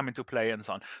rules come into play and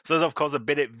so on. So there's of course a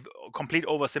bit of complete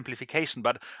oversimplification,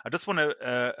 but I just want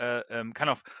to kind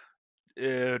of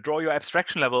draw your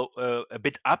abstraction level a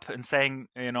bit up and saying,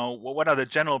 what are the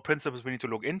general principles we need to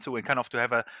look into and kind of to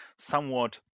have a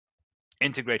somewhat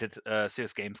integrated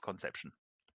serious games conception.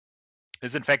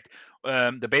 Is in fact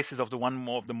the basis of the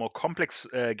more complex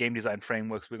game design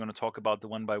frameworks we're going to talk about, the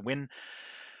one by Wynne.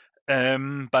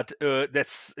 But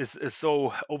that's is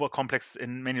so over complex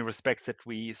in many respects that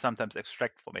we sometimes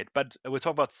abstract from it. But we'll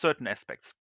talk about certain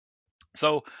aspects.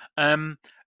 So,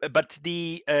 but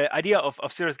the idea of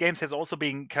serious games has also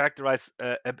been characterized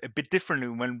a bit differently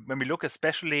when we look,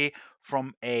 especially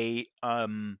from an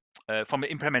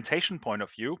implementation point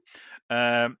of view.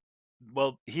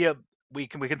 Well, here we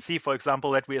can see, for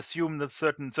example, that we assume that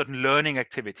certain learning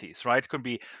activities, right? It could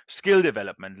be skill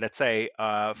development, let's say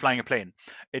flying a plane.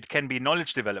 It can be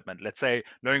knowledge development, let's say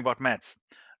learning about maths,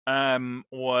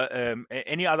 or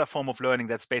any other form of learning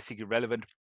that's basically relevant.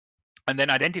 And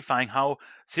then identifying how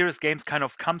serious games kind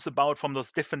of comes about from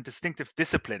those different distinctive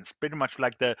disciplines, pretty much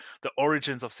like the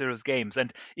origins of serious games.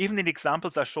 And even in the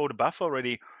examples I showed above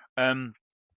already,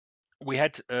 we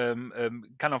had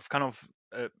kind of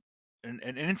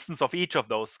an instance of each of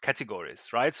those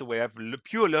categories, right? So we have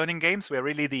pure learning games where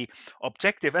really the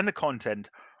objective and the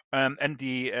content and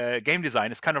the game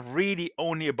design is kind of really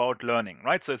only about learning,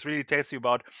 right? So it's really tells you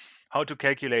about how to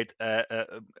calculate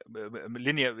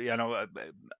linear,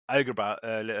 algebra,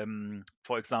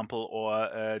 for example,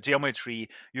 or geometry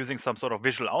using some sort of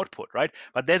visual output, right?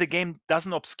 But there the game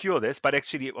doesn't obscure this, but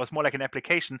actually it was more like an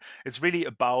application. It's really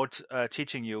about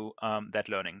teaching you that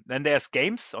learning. Then there's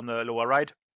games on the lower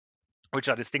right, which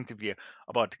are distinctively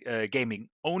about gaming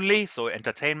only, so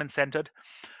entertainment centered.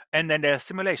 And then there's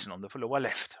simulation on the lower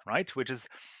left, right, which is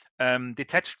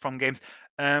detached from games.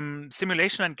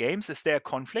 Simulation and games, is there a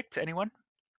conflict? Anyone?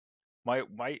 Why?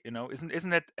 Isn't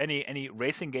that any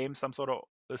racing game some sort of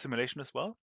a simulation as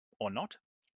well, or not?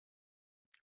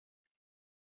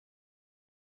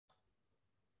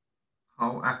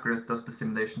 How accurate does the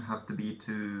simulation have to be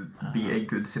a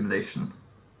good simulation?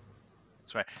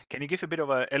 That's right. Can you give a bit of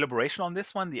an elaboration on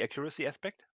this one, the accuracy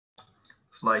aspect?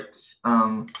 It's like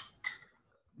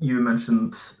you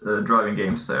mentioned driving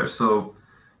games there, so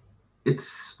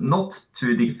it's not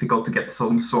too difficult to get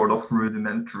some sort of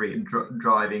rudimentary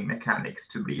driving mechanics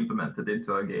to be implemented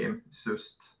into a game. It's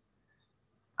just,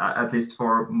 at least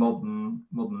for modern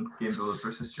game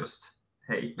developers, it's just,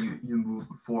 hey, you move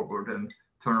forward and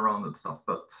turn around and stuff.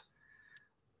 But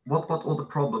what about all the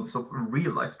problems of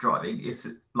real life driving? Is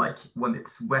it like when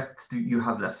it's wet, do you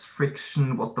have less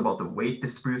friction? What about the weight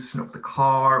distribution of the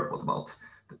car? What about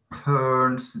the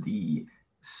turns, the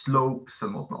slopes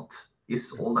and whatnot?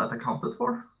 Is all that accounted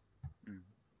for?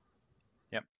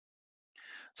 Yep.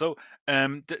 So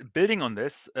building on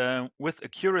this, with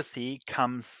accuracy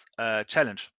comes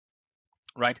challenge.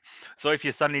 Right. So if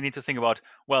you suddenly need to think about,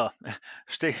 well,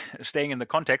 staying in the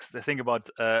context, think about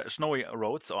snowy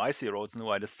roads or icy roads in the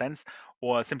widest sense,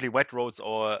 or simply wet roads,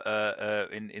 or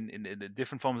in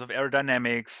different forms of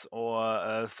aerodynamics or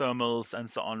thermals and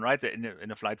so on, right?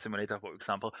 In a flight simulator, for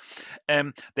example,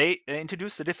 they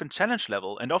introduce a different challenge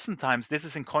level, and oftentimes this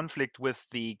is in conflict with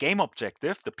the game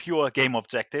objective, the pure game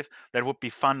objective that would be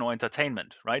fun or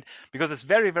entertainment, right? Because it's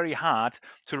very, very hard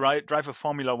to drive a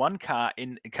Formula One car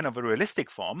in kind of a realistic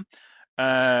form,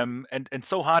 and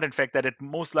so hard, in fact, that it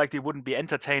most likely wouldn't be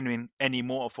entertaining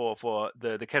anymore for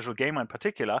the casual gamer in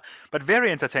particular, but very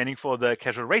entertaining for the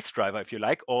casual race driver, if you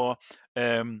like, or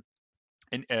someone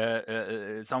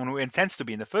who intends to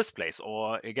be in the first place,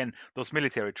 or again, those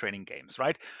military training games,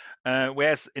 right?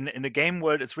 Whereas in the game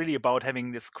world, it's really about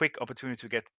having this quick opportunity to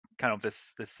get kind of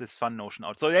this fun notion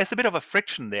out. So there's a bit of a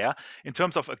friction there in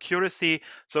terms of accuracy.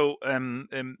 So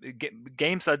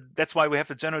games are, that's why we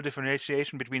have a general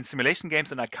differentiation between simulation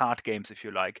games and arcade games, if you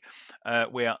like,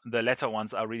 where the latter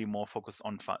ones are really more focused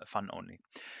on fun only.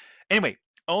 Anyway,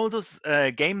 all those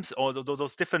games, or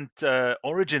those different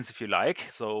origins, if you like,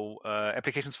 so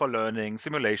applications for learning,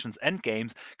 simulations, and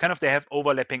games, kind of, they have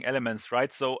overlapping elements,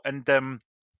 right? So, and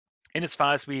in as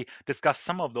far as we discussed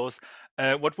some of those,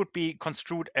 what would be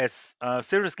construed as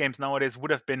serious games nowadays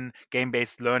would have been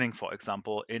game-based learning, for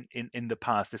example, in the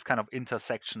past, this kind of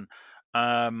intersection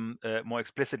more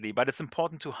explicitly. But it's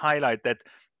important to highlight that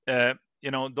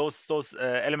those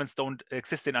elements don't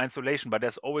exist in isolation, but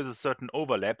there's always a certain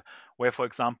overlap where, for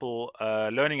example,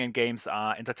 learning and games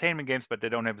are entertainment games, but they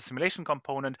don't have a simulation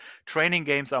component. Training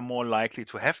games are more likely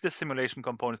to have this simulation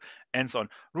component, and so on.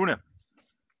 Rune.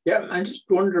 Yeah, I'm just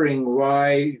wondering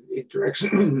why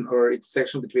interaction or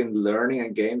intersection between learning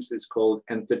and games is called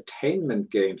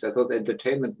entertainment games. I thought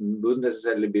entertainment wouldn't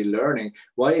necessarily be learning.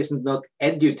 Why isn't not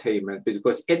edutainment?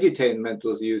 Because edutainment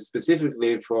was used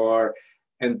specifically for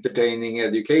entertaining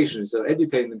education. So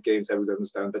edutainment games I would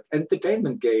understand, but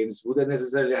entertainment games wouldn't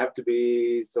necessarily have to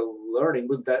be so learning.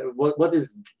 Would that what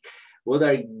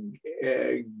are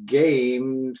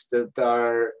games that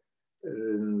are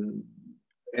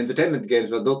entertainment games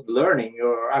but not learning?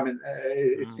 Or I mean,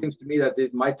 it seems to me that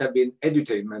it might have been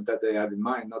edutainment that they had in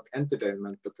mind, not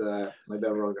entertainment, but maybe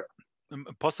I'm wrong.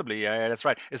 Possibly, yeah, that's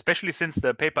right. Especially since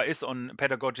the paper is on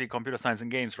pedagogy, computer science,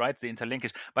 and games, right? The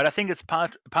interlinkage. But I think it's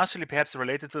partially perhaps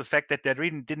related to the fact that they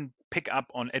really didn't pick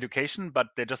up on education, but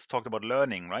they just talked about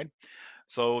learning, right?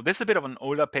 So this is a bit of an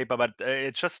older paper, but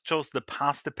it just shows the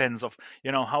path depends of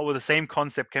how the same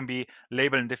concept can be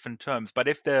labeled in different terms. But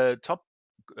if the top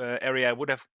area would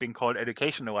have been called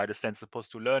education in a wider sense,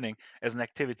 opposed to learning as an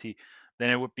activity, then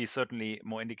it would be certainly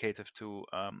more indicative to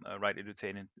write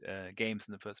edutainment games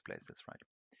in the first place. That's right.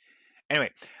 Anyway,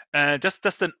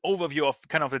 just an overview of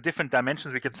kind of the different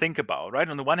dimensions we can think about, right?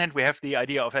 On the one hand, we have the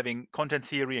idea of having content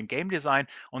theory and game design.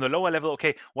 On the lower level,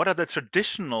 okay, what are the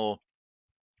traditional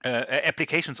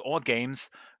applications or games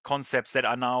concepts that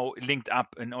are now linked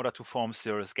up in order to form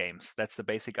serious games? That's the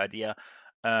basic idea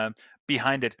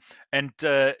behind it, and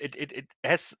it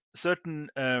has certain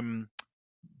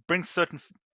brings certain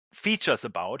features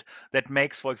about that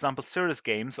makes, for example, serious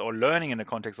games or learning in the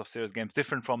context of serious games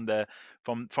different from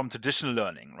traditional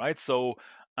learning, right? So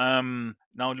now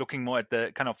looking more at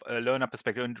the kind of learner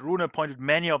perspective, and Rune pointed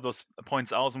many of those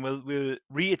points out, and we'll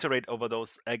reiterate over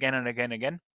those again and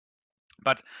again.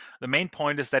 But the main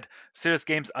point is that serious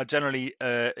games are generally,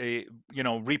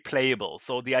 replayable.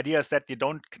 So the idea is that you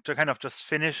don't kind of just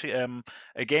finish a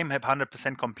game, have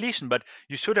 100% completion, but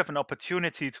you should have an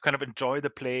opportunity to kind of enjoy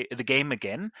the game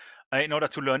again in order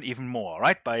to learn even more,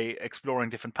 right? By exploring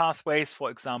different pathways,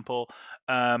 for example,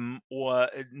 or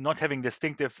not having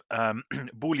distinctive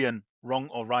Boolean wrong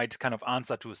or right kind of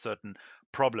answer to a certain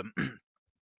problem.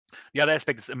 The other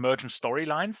aspect is emergent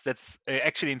storylines. That's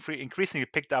actually increasingly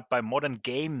picked up by modern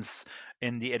games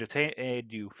in the in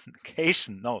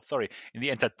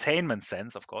the entertainment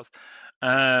sense, of course.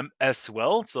 as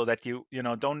well, so that you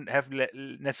don't have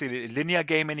necessarily a linear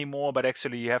game anymore, but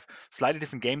actually you have slightly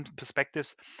different game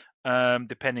perspectives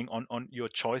depending on your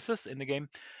choices in the game.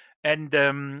 And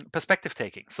perspective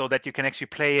taking, so that you can actually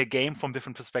play a game from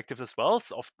different perspectives as well.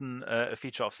 It's often a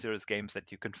feature of serious games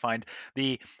that you can find.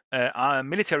 The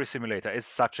military simulator is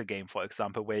such a game, for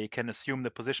example, where you can assume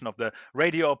the position of the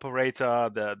radio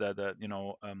operator, the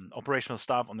operational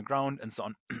staff on the ground, and so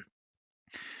on.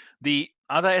 The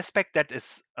other aspect that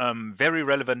is very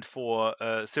relevant for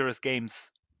serious games,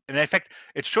 and in fact,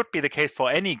 it should be the case for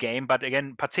any game, but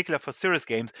again, particular for serious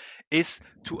games, is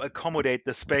to accommodate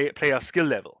the player skill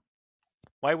level.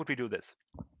 Why would we do this?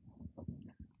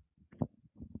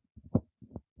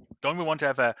 Don't we want to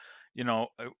have I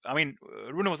mean,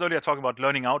 Rune was earlier talking about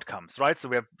learning outcomes, right? So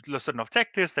we have a certain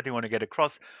objectives that you want to get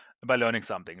across by learning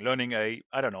something, learning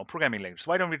programming language.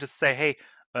 Why don't we just say, hey,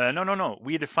 no,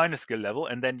 we define a skill level,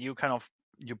 and then you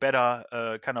better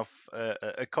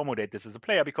accommodate this as a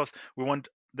player, because we want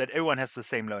that everyone has the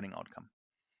same learning outcome.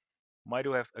 Why do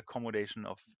we have accommodation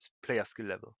of player skill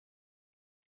level?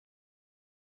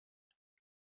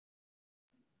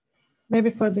 Maybe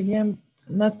for the game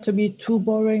not to be too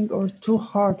boring or too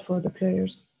hard for the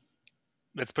players.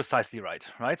 That's precisely right?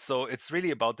 So it's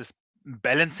really about this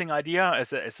balancing idea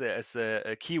as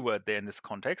a keyword there in this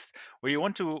context, where you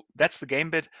want to, that's the game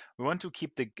bit, we want to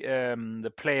keep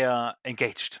the player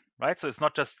engaged, right? So it's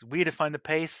not just we define the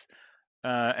pace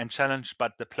and challenge,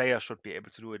 but the player should be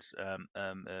able to do it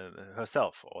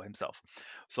herself or himself.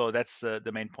 So that's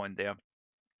the main point there.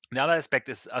 The other aspect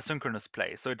is asynchronous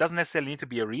play. So it doesn't necessarily need to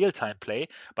be a real-time play,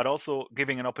 but also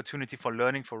giving an opportunity for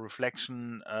learning, for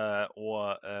reflection,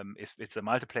 or if it's a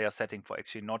multiplayer setting, for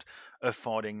actually not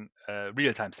affording a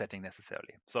real-time setting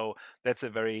necessarily. So that's a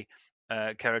very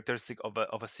characteristic of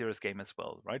a serious game as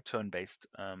well, right? Turn-based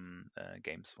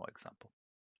games, for example.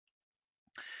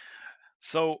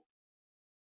 So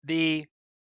the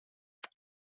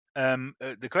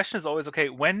question is always, okay,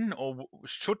 when or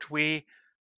should we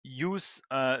use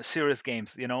serious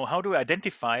games? How do I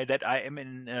identify that I am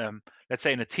in, let's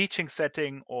say, in a teaching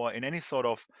setting or in any sort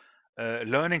of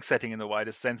learning setting in the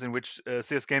widest sense, in which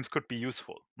serious games could be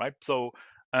useful, right? So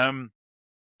the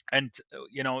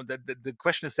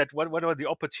question is that what are the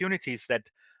opportunities that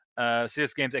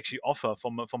serious games actually offer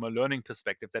from a learning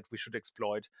perspective that we should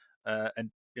exploit and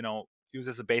use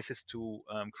as a basis to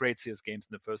create serious games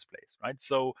in the first place, right?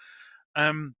 So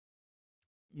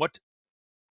what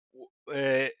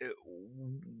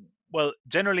well,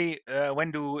 generally,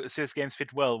 when do serious games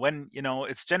fit well? When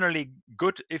it's generally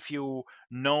good if you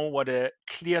know what a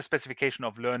clear specification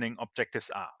of learning objectives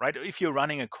are, right? If you're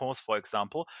running a course, for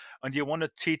example, and you want to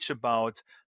teach about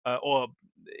or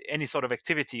any sort of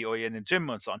activity, or you're in a gym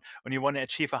and so on, when you want to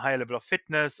achieve a higher level of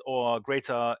fitness or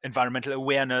greater environmental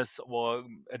awareness or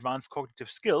advanced cognitive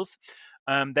skills,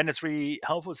 then it's really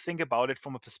helpful to think about it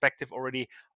from a perspective already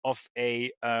of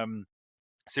a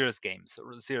serious game.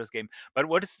 But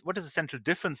what is the central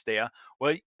difference there?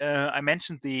 Well, I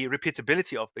mentioned the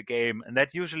repeatability of the game, and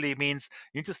that usually means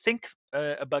you need to think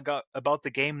about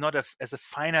the game not as a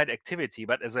finite activity,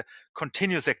 but as a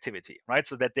continuous activity, right?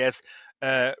 So that there's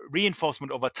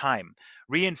reinforcement over time,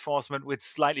 reinforcement with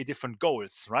slightly different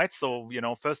goals, right? So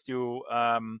first you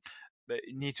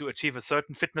need to achieve a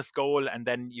certain fitness goal, and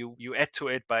then you add to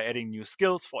it by adding new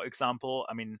skills, for example.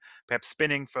 I mean, perhaps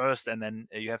spinning first, and then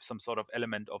you have some sort of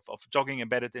element of jogging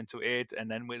embedded into it, and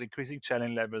then with increasing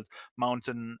challenge levels,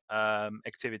 mountain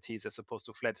activities as opposed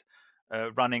to flat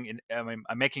running. I'm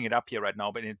making it up here right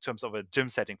now, but in terms of a gym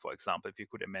setting, for example, if you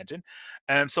could imagine.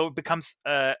 So it becomes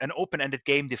an open-ended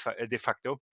game de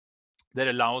facto that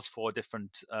allows for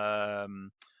different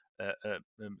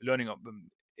learning of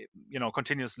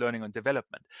continuous learning and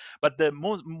development. But the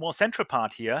more central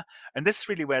part here, and this is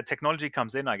really where technology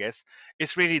comes in, I guess,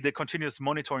 is really the continuous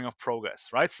monitoring of progress,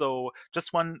 right? So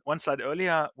just one slide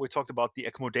earlier, we talked about the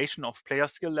accommodation of player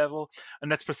skill level,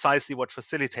 and that's precisely what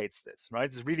facilitates this, right?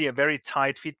 It's really a very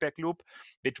tight feedback loop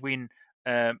between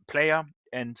player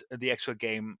and the actual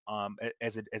game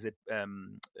as it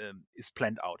is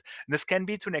planned out. And this can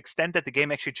be to an extent that the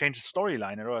game actually changes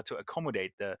storyline in order to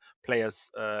accommodate the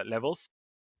players' levels.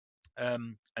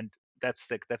 And that's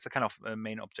the kind of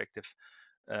main objective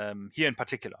here in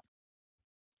particular.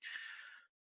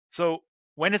 So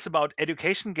when it's about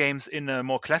education games in a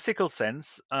more classical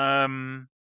sense,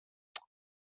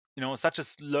 such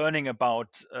as learning about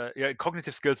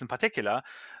cognitive skills in particular,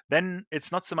 then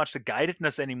it's not so much the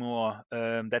guidedness anymore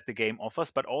that the game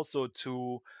offers, but also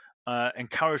to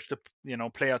encourage the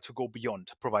player to go beyond,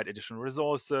 provide additional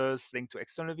resources, link to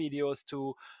external videos,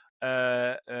 to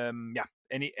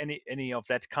any of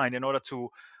that kind, in order to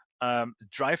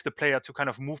drive the player to kind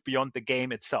of move beyond the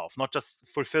game itself, not just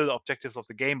fulfill the objectives of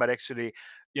the game, but actually,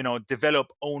 develop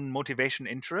own motivation,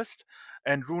 interest.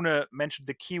 And Rune mentioned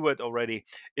the keyword already.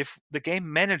 If the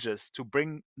game manages to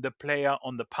bring the player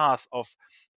on the path of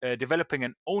developing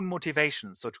an own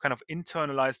motivation, so to kind of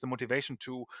internalize the motivation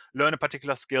to learn a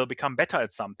particular skill, become better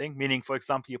at something, meaning, for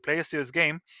example, you play a serious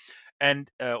game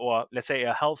and or let's say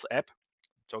a health app,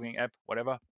 jogging app,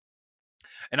 whatever,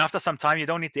 and after some time you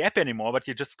don't need the app anymore, but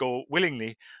you just go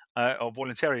willingly or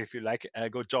voluntarily, if you like,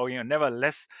 go jogging and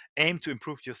nevertheless aim to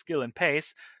improve your skill and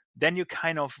pace, then you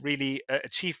kind of really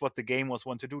achieve what the game was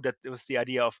want to do. That was the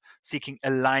idea of seeking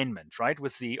alignment, right,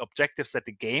 with the objectives that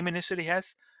the game initially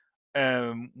has,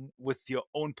 with your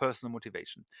own personal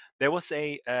motivation. There's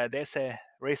a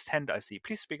raised hand I see.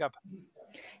 Please speak up.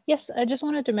 Yes, I just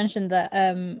wanted to mention that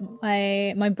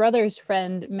my brother's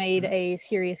friend made a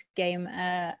serious game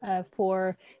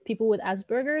for people with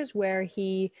Asperger's, where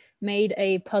he made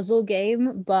a puzzle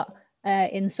game, but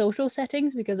in social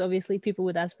settings, because obviously people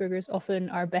with Asperger's often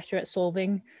are better at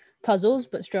solving puzzles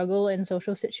but struggle in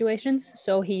social situations.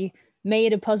 So he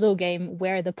made a puzzle game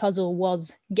where the puzzle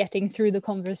was getting through the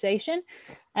conversation.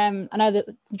 And I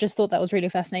just thought that was really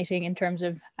fascinating in terms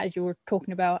of, as you were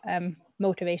talking about,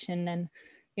 motivation and,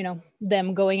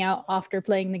 them going out after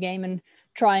playing the game and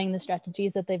trying the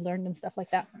strategies that they've learned and stuff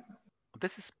like that.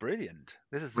 This is brilliant.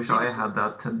 This is Wish really I had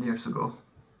that 10 years ago.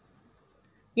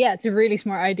 Yeah, it's a really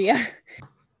smart idea.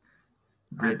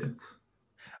 Brilliant.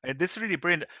 This is really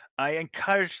brilliant. I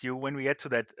encourage you, when we get to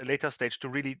that later stage, to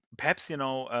really perhaps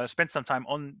spend some time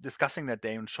on discussing that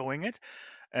day and showing it,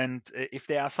 and if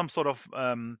there are some sort of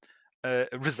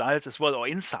results as well, or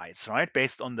insights, right,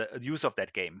 based on the use of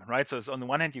that game, right? So it's on the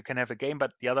one hand you can have a game,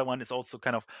 but the other one is also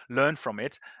kind of learn from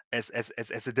it as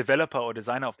a developer or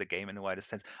designer of the game in a wider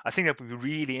sense. I think that would be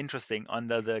really interesting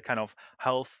under the kind of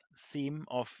health theme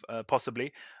of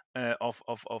possibly of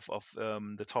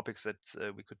the topics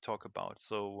that we could talk about.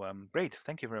 So great,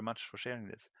 thank you very much for sharing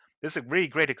this. This is a really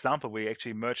great example where you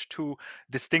actually merge two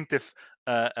distinctive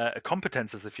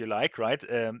competences, if you like, right?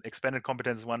 Expanded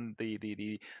competence, one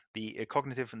the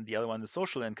cognitive, and the other one the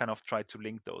social, and kind of try to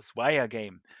link those via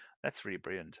game. That's really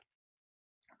brilliant.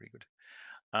 Very good.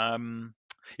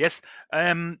 Yes,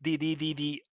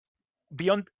 the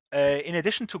beyond. In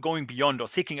addition to going beyond or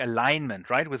seeking alignment,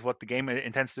 right, with what the game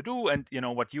intends to do and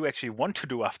what you actually want to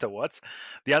do afterwards,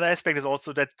 the other aspect is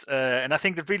also that, and I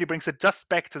think that really brings it just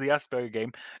back to the Asperger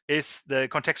game, is the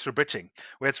contextual bridging,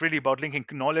 where it's really about linking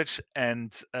knowledge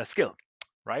and skill,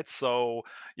 right? So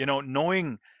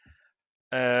knowing,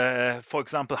 for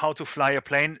example, how to fly a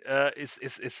plane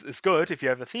is good if you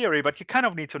have a theory, but you kind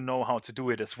of need to know how to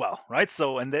do it as well, right?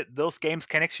 So, and those games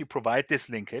can actually provide this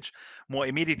linkage more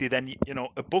immediately than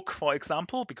a book, for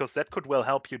example, because that could well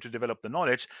help you to develop the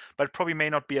knowledge, but probably may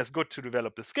not be as good to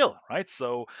develop the skill, right?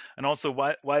 So, and also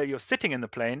while you're sitting in the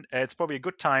plane, it's probably a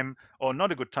good time or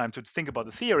not a good time to think about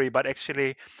the theory, but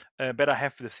actually better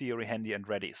have the theory handy and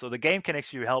ready. So the game can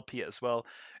actually help here as well,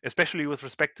 especially with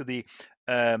respect to the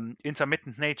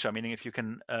intermittent nature, meaning if you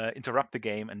can interrupt the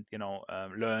game and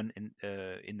learn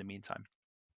in the meantime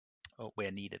or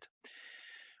where needed.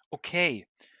 Okay,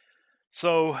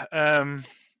 so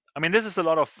I mean, this is a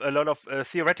lot of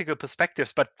theoretical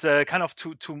perspectives, but kind of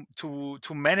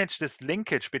to manage this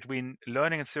linkage between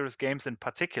learning and serious games in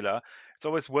particular, it's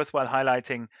always worthwhile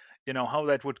highlighting how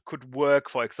that could work.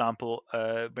 For example,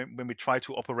 when we try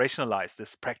to operationalize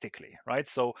this practically, right?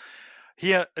 So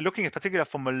here, looking in particular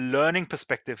from a learning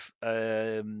perspective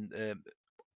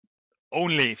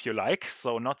only, if you like,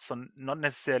 so not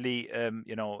necessarily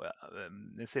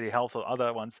necessarily health or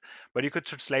other ones, but you could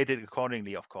translate it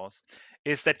accordingly, of course,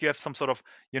 is that you have some sort of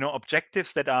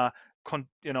objectives that are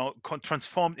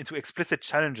transformed into explicit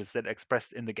challenges that are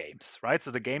expressed in the games, right?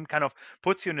 So the game kind of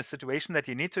puts you in a situation that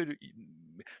you need to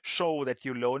show that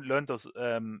you learn those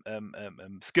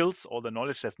skills or the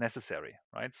knowledge that's necessary,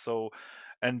 right? So,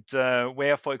 and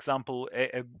where, for example,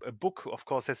 a book, of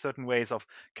course, has certain ways of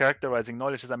characterizing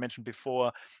knowledge, as I mentioned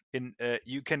before. In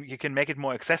you can make it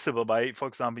more accessible by, for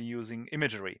example, using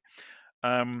imagery.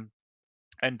 And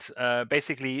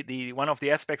basically, one of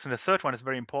the aspects, and the third one is a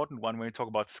very important one when we talk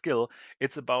about skill.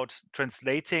 It's about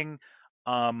translating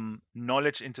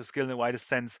knowledge into skill in the widest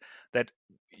sense, that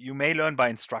you may learn by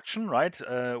instruction, right?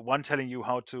 One telling you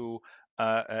how to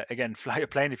again fly a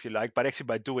plane, if you like, but actually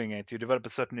by doing it you develop a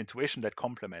certain intuition that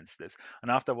complements this,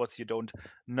 and afterwards you don't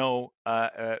know,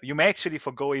 you may actually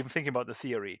forgo even thinking about the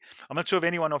theory. I'm not sure if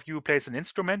anyone of you plays an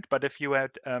instrument, but if you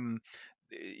had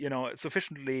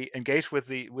sufficiently engaged with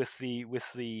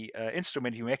the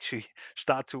instrument, you actually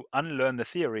start to unlearn the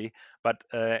theory, but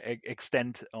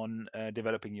extend on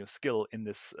developing your skill in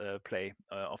this play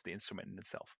of the instrument in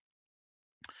itself.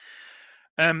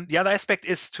 The other aspect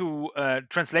is to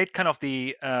translate kind of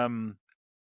the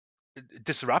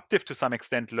disruptive to some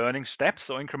extent learning steps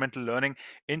or incremental learning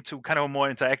into kind of a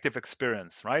more interactive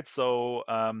experience, right? So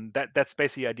that's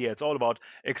basically the idea. It's all about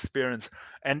experience.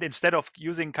 And instead of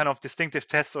using kind of distinctive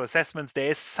tests or assessments,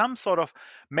 there is some sort of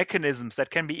mechanisms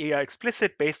that can be either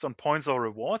explicit based on points or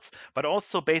rewards, but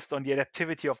also based on the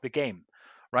adaptivity of the game.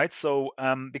 Right, so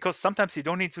because sometimes you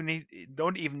don't even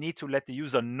need to let the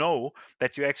user know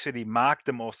that you actually marked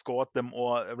them or scored them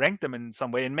or ranked them in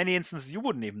some way. In many instances, you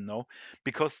wouldn't even know,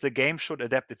 because the game should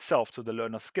adapt itself to the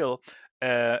learner's skill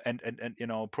and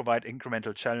provide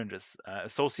incremental challenges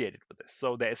associated with this.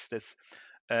 So there is this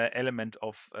element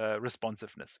of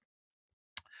responsiveness.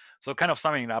 So kind of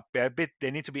summing it up,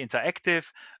 they need to be interactive.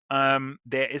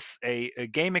 There is a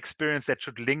game experience that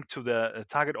should link to the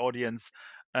target audience.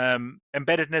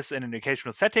 Embeddedness in an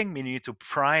educational setting, meaning you need to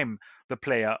prime the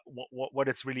player what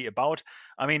it's really about.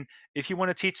 I mean, if you want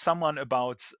to teach someone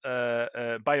about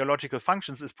biological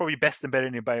functions, it's probably best embedded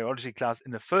in a biology class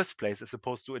in the first place, as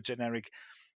opposed to a generic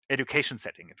education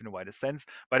setting, if in a wider sense,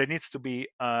 but it needs to be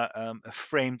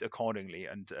framed accordingly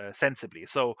and sensibly.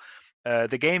 So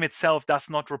the game itself does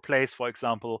not replace, for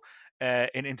example,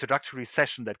 an introductory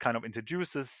session that kind of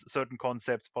introduces certain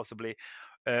concepts possibly,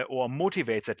 or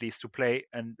motivates at least to play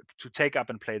and to take up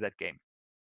and play that game.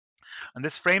 And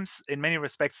this frames in many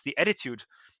respects the attitude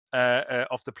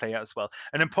of the player as well.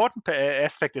 An important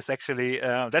aspect is actually,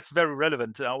 that's very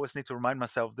relevant. I always need to remind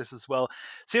myself of this as well.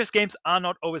 Serious games are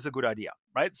not always a good idea,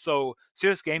 right? So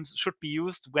serious games should be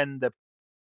used when the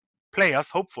players,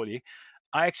 hopefully,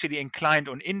 are actually inclined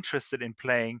or interested in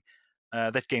playing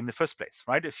that game in the first place,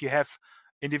 right? If you have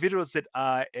individuals that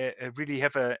are really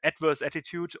have an adverse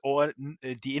attitude or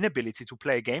the inability to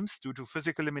play games due to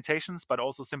physical limitations, but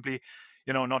also simply,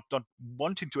 not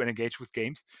wanting to engage with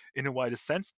games in a wider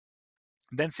sense,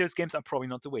 then serious games are probably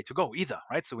not the way to go either,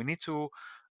 right? So we need to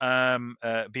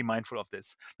be mindful of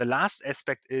this. The last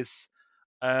aspect is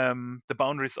the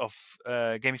boundaries of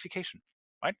gamification,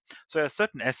 right? So there are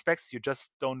certain aspects you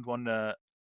just don't want to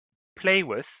play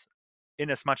with, in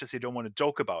as much as you don't want to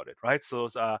joke about it, right? So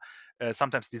those are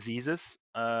sometimes diseases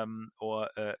or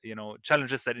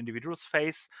challenges that individuals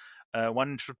face.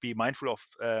 One should be mindful of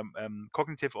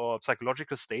cognitive or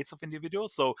psychological states of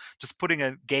individuals. So just putting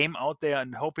a game out there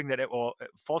and hoping that or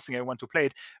forcing everyone to play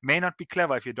it may not be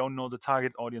clever if you don't know the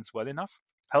target audience well enough.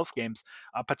 Health games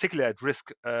are particularly at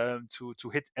risk to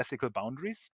hit ethical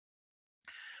boundaries.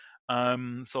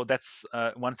 So that's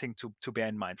one thing to bear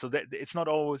in mind. So that it's not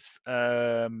always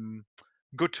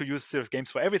good to use serious games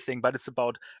for everything, but it's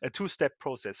about a two-step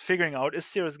process, figuring out is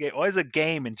serious game or is a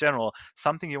game in general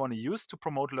something you want to use to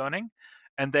promote learning,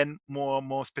 and then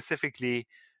more specifically,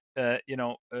 how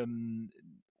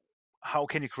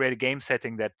can you create a game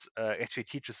setting that actually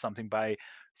teaches something by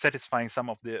satisfying some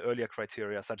of the earlier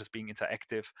criteria, such as being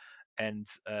interactive and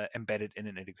embedded in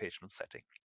an educational setting.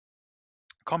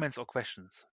 Comments or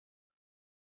questions?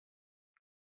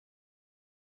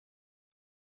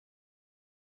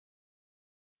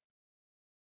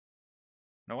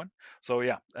 No one? So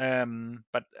yeah,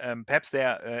 but perhaps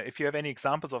there, if you have any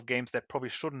examples of games that probably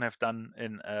shouldn't have done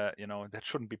in, that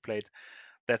shouldn't be played,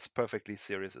 that's perfectly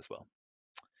serious as well.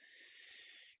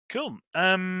 Cool.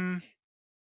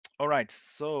 All right.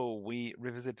 So we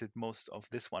revisited most of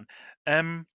this one.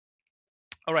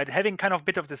 All right, having kind of a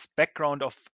bit of this background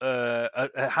of a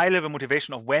high-level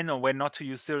motivation of when or when not to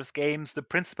use serious games, the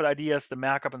principal ideas, the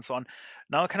markup, and so on.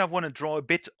 Now I kind of want to draw a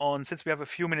bit on, since we have a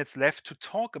few minutes left, to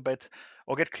talk a bit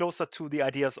or get closer to the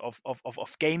ideas of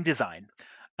game design.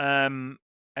 And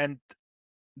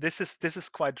this is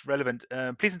quite relevant.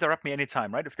 Please interrupt me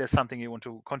anytime, right? If there's something you want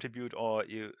to contribute or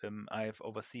you I have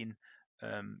overseen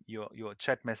your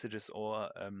chat messages or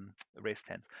raised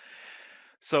hands.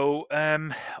 So,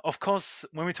 of course,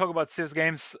 when we talk about serious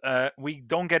games, we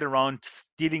don't get around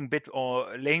dealing bit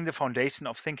or laying the foundation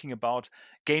of thinking about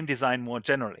game design more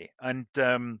generally. And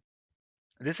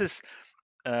this is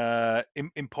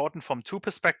important from two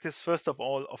perspectives. First of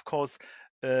all, of course,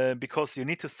 because you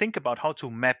need to think about how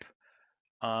to map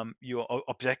your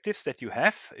objectives that you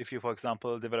have, if you, for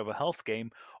example, develop a health game,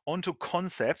 onto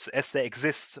concepts as they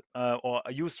exist or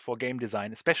are used for game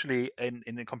design, especially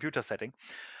in a computer setting.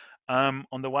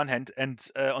 On the one hand, and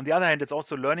on the other hand, it's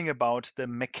also learning about the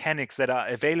mechanics that are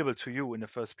available to you in the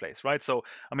first place, right? So,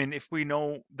 I mean, if we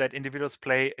know that individuals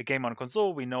play a game on a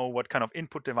console, we know what kind of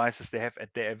input devices they have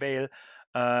at their avail,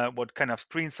 what kind of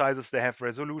screen sizes they have,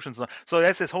 resolutions. So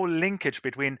there's this whole linkage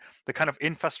between the kind of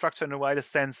infrastructure in a wider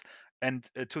sense and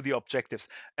to the objectives.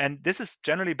 And this is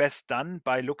generally best done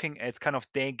by looking at kind of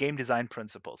game design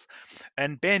principles.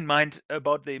 And bear in mind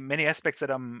about the many aspects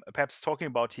that I'm perhaps talking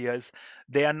about here is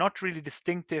they are not really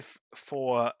distinctive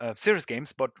for serious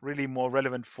games, but really more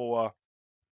relevant for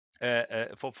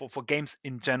games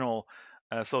in general.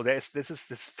 So this is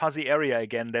this fuzzy area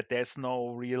again, that there's no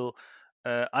real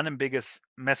unambiguous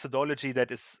methodology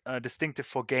that is distinctive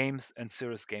for games and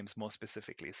serious games more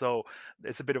specifically. So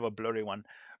it's a bit of a blurry one,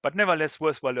 but nevertheless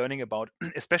worthwhile learning about,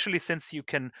 especially since you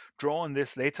can draw on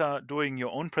this later during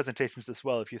your own presentations as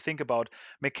well. If you think about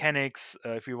mechanics,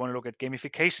 if you want to look at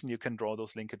gamification, you can draw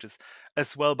those linkages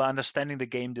as well by understanding the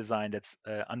game design that's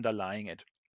underlying it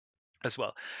as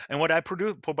well. And what I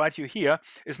provide you here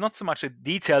is not so much a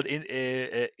detailed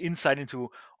insight into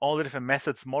all the different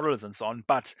methods, models, and so on,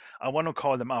 but I want to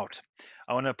call them out.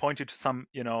 I want to point you to some,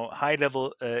 high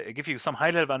level, give you some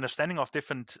high level understanding of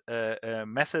different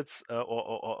methods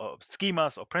or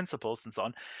schemas or principles and so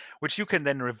on, which you can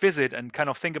then revisit and kind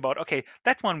of think about, okay,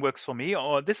 that one works for me,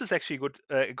 or this is actually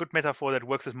a good metaphor that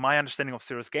works with my understanding of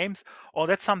serious games, or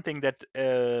that's something that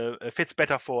fits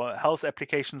better for health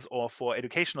applications or for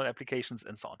educational applications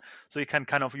and so on. So you can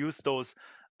kind of use those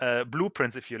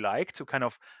blueprints, if you like, to kind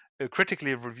of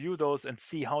critically review those and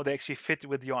see how they actually fit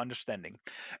with your understanding.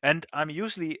 And I'm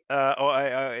usually, or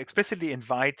I explicitly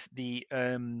invite the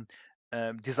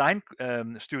design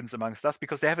students amongst us,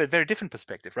 because they have a very different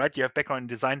perspective, right? You have background in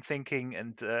design thinking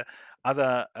and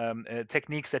other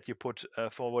techniques that you put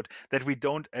forward that we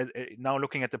don't, now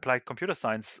looking at applied computer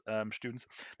science students,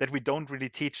 that we don't really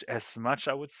teach as much,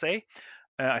 I would say.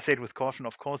 I say it with caution,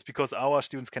 of course, because our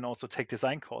students can also take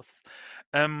design courses.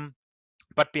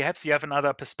 But perhaps you have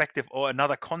another perspective or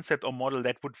another concept or model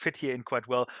that would fit here in quite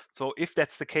well. So if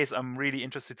that's the case, I'm really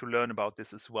interested to learn about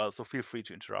this as well. So feel free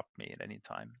to interrupt me at any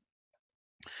time.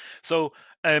 So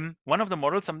one of the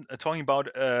models I'm talking about,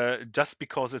 just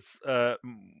because it's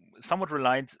somewhat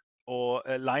reliant or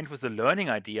aligned with the learning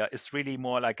idea, is really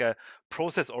more like a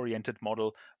process-oriented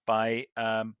model by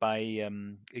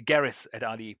Garris at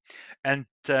RDE. And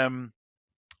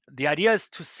the idea is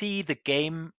to see the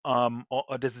game or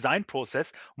the design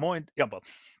process more in,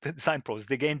 the design process,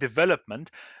 the game development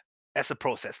as a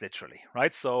process, literally,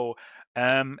 right? So,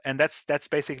 and that's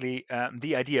basically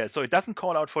the idea. So it doesn't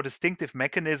call out for distinctive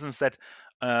mechanisms that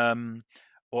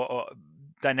or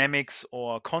dynamics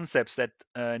or concepts that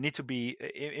need to be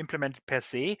implemented per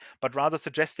se, but rather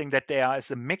suggesting that there is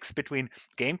a mix between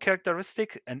game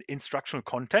characteristic and instructional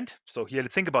content. So here,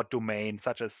 think about domain,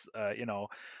 such as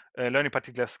learning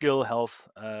particular skill, health,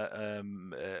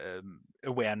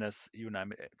 awareness,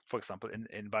 for example, in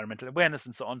environmental awareness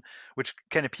and so on, which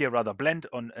can appear rather bland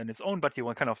on its own, but you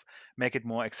want to kind of make it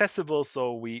more accessible.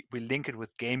 So we link it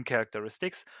with game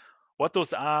characteristics. What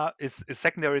those are is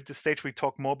secondary at this stage. We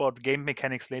talk more about game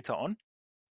mechanics later on.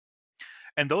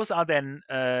 And those are then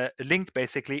linked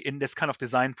basically in this kind of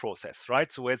design process,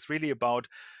 right? So it's really about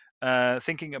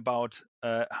thinking about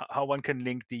how one can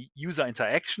link the user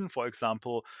interaction, for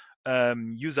example,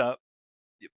 user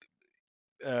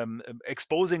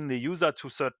exposing the user to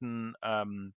certain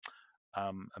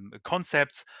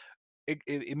concepts,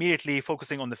 immediately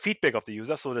focusing on the feedback of the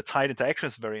user. So the tied interaction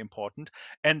is very important,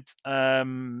 and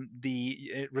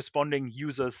the responding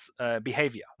user's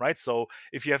behavior, right? So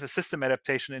if you have a system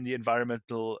adaptation in the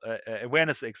environmental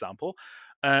awareness example,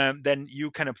 then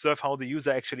you can observe how the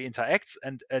user actually interacts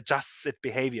and adjusts its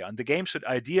behavior. And the game should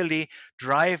ideally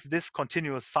drive this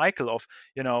continuous cycle of,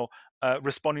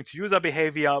 responding to user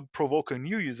behavior, provoking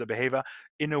new user behavior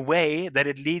in a way that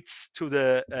it leads to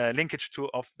the linkage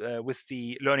with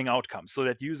the learning outcome, so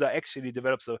that user actually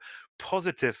develops a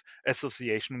positive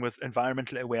association with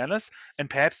environmental awareness, and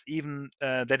perhaps even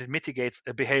that it mitigates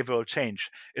a behavioral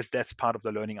change if that's part of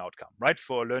the learning outcome, right?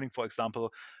 For learning, for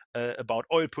example, about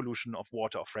oil pollution of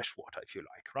water or fresh water, if you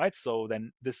like, right? So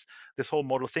then this whole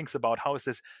model thinks about how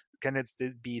can it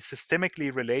be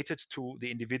systemically related to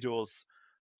the individual's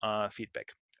feedback.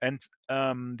 And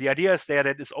the idea is that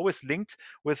it's always linked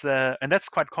with, and that's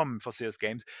quite common for serious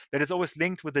games, that it's always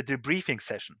linked with the debriefing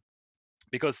session.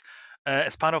 Because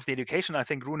as part of the education, I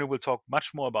think Rune will talk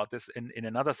much more about this in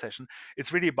another session.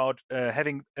 It's really about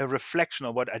having a reflection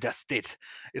of what I just did.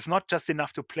 It's not just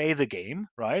enough to play the game,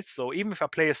 right? So even if I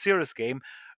play a serious game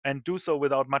and do so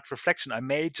without much reflection, I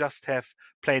may just have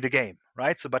played a game,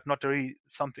 right? So, but not really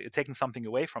taking something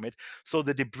away from it. So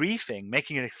the debriefing,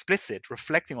 making it explicit,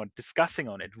 reflecting on it, discussing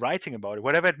on it, writing about it,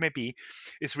 whatever it may be,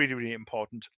 is really, really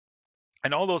important.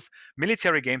 And all those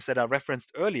military games that are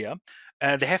referenced earlier,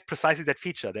 they have precisely that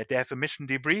feature, that they have a mission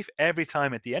debrief every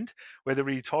time at the end, where they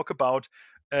really talk about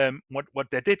what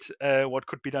they did, what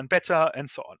could be done better, and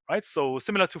so on, right? So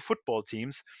similar to football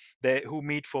teams, who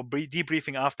meet for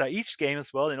debriefing after each game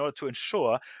as well, in order to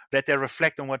ensure that they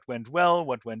reflect on what went well,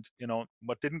 what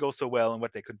didn't go so well, and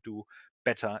what they could do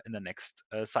better in the next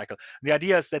cycle. The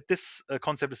idea is that this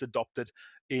concept is adopted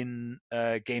in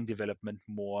game development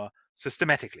more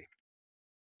systematically.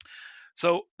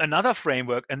 So another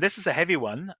framework, and this is a heavy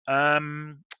one,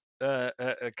 kind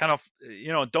of,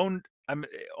 don't.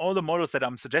 All the models that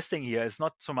I'm suggesting here is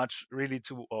not so much really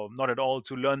to, or not at all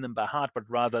to learn them by heart, but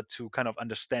rather to kind of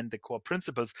understand the core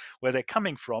principles, where they're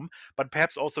coming from, but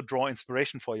perhaps also draw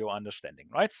inspiration for your understanding,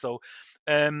 right? So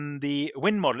the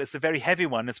WIN model is a very heavy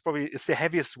one. It's the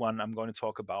heaviest one I'm going to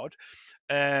talk about,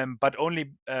 but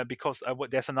only because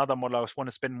there's another model I want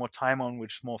to spend more time on,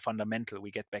 which is more fundamental.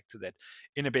 We get back to that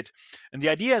in a bit. And the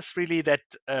idea is really that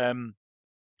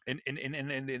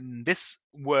in this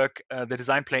work, the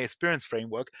design play experience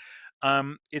framework,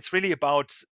 it's really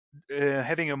about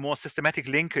having a more systematic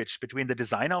linkage between the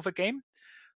designer of a game,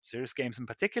 serious games in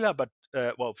particular, but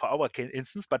well, for our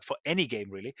instance, but for any game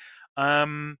really.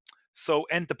 And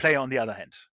the player on the other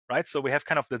hand, right? So we have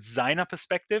kind of the designer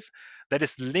perspective that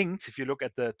is linked. If you look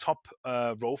at the top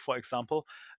row, for example,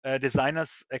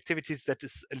 designers' activities that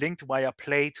is linked via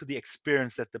play to the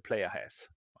experience that the player has.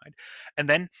 Right? And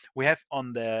then we have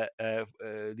on the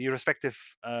respective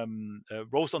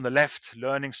rows on the left,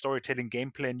 learning, storytelling,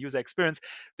 gameplay, and user experience.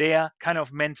 They are kind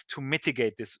of meant to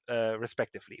mitigate this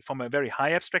respectively from a very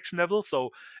high abstraction level.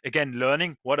 So again,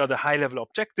 learning, what are the high level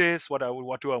objectives? What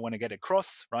do I want to get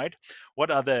across, right? What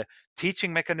are the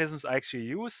teaching mechanisms I actually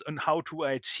use, and how do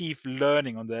I achieve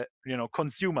learning on the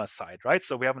consumer side, right?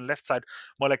 So we have on the left side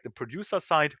more like the producer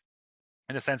side,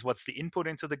 in a sense, what's the input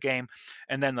into the game,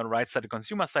 and then on the right side, the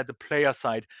consumer side, the player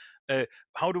side,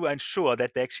 how do I ensure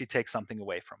that they actually take something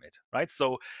away from it, right?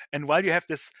 So, and while you have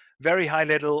this very high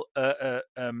level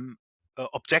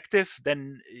objective,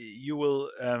 then you will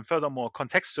furthermore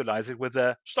contextualize it with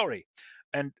a story.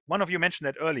 And one of you mentioned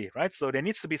that early, right? So there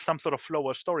needs to be some sort of flow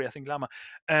or story, I think, Lama,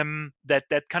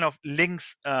 that kind of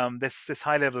links this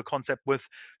high level concept with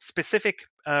specific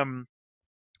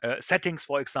settings.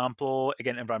 For example,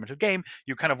 again, environmental game,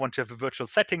 you kind of want to have a virtual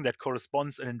setting that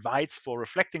corresponds and invites for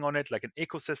reflecting on it, like an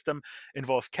ecosystem,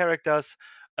 involve characters,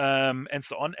 and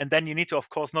so on. And then you need to, of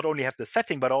course, not only have the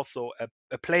setting, but also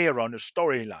a play around a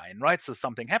storyline, right? So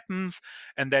something happens,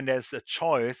 and then there's a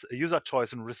choice, a user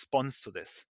choice in response to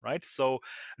this, right? So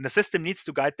and the system needs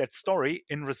to guide that story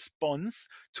in response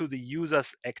to the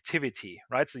user's activity,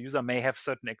 right? So user may have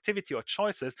certain activity or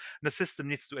choices, and the system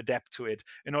needs to adapt to it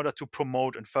in order to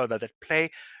promote and further that play,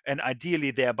 and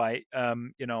ideally thereby,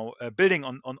 building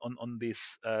on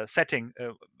this setting,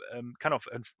 kind of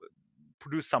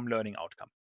produce some learning outcome.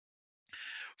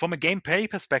 From a gameplay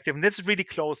perspective, and this is really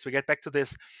close, we get back to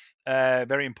this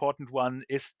very important one,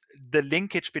 is the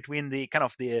linkage between the kind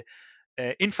of the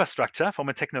infrastructure from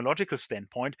a technological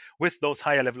standpoint with those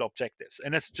higher level objectives.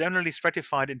 And it's generally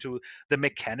stratified into the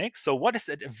mechanics. So what does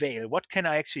it avail? What can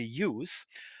I actually use?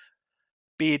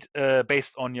 Be it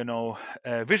based on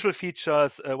visual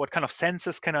features, what kind of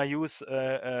sensors can I use,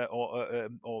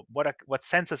 or what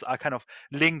sensors are kind of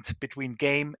linked between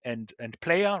game and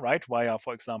player, right? Via,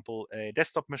 for example, a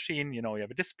desktop machine. You have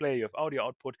a display, you have audio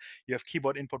output, you have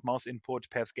keyboard input, mouse input,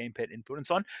 perhaps gamepad input, and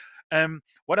so on.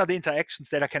 What are the interactions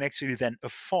that I can actually then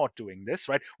afford doing this,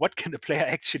 right? What can the player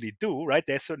actually do, right?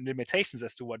 There's certain limitations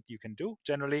as to what you can do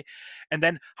generally, and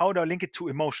then how do I link it to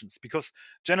emotions? Because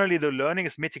generally the learning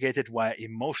is mitigated via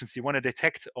emotions. You want to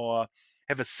detect or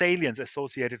have a salience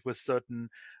associated with certain,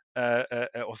 a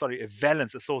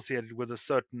valence associated with a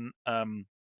certain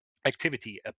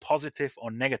activity, a positive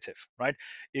or negative, right?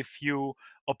 If you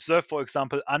observe, for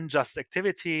example, unjust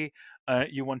activity,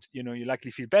 you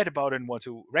likely feel bad about it and want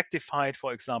to rectify it.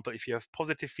 For example, if you have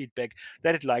positive feedback,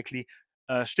 that it likely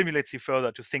stimulates you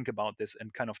further to think about this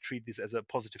and kind of treat this as a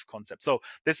positive concept. So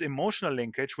this emotional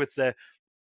linkage with the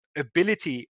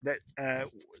ability that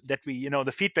we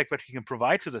the feedback that we can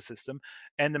provide to the system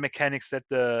and the mechanics that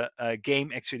the game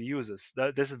actually uses.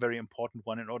 This is a very important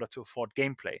one in order to afford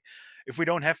gameplay. If we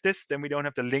don't have this, then we don't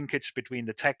have the linkage between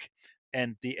the tech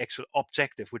and the actual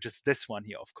objective, which is this one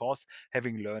here, of course,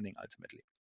 having learning ultimately.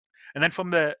 And then from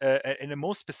the in the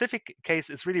most specific case,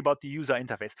 it's really about the user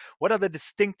interface. What are the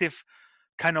distinctive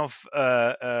kind of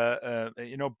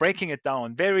breaking it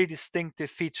down, very distinctive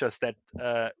features that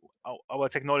our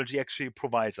technology actually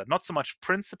provides? Not so much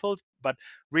principled, but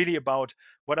really about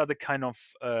what are the kind of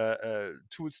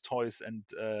tools, toys, and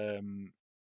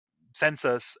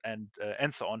sensors and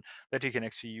so on that you can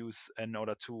actually use in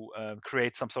order to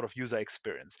create some sort of user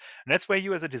experience. And that's where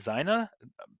you as a designer,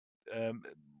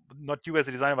 not you as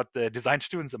a designer, but the design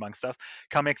students amongst us,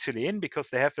 come actually in, because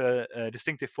they have a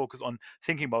distinctive focus on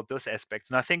thinking about those aspects.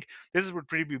 And I think this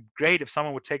would really be great if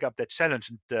someone would take up that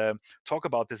challenge and talk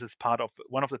about this as part of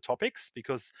one of the topics,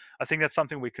 because I think that's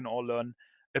something we can all learn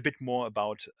a bit more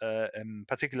about, in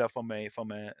particular from a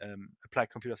applied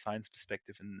computer science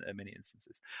perspective in many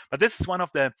instances. But this is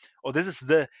this is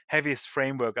the heaviest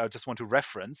framework I just want to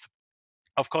reference.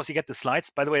 Of course, you get the slides.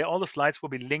 By the way, all the slides will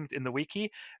be linked in the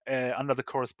wiki under the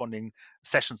corresponding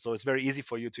session, so it's very easy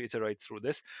for you to iterate through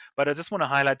this. But I just want to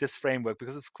highlight this framework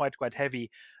because it's quite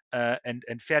heavy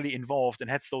and fairly involved,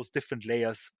 and has those different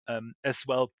layers as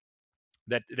well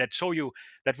that show you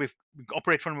that we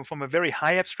operate from a very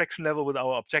high abstraction level with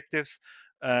our objectives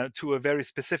to a very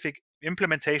specific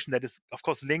implementation that is, of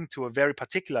course, linked to a very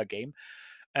particular game.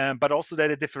 But also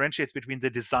that it differentiates between the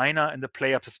designer and the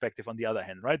player perspective on the other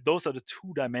hand, right? Those are the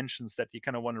two dimensions that you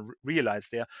kind of want to realize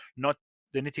there, not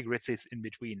the nitty-gritties in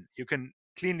between. You can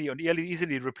cleanly and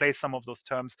easily replace some of those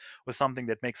terms with something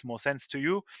that makes more sense to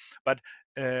you, but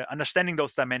understanding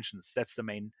those dimensions, that's the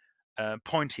main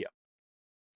point here.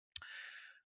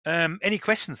 Any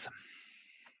questions?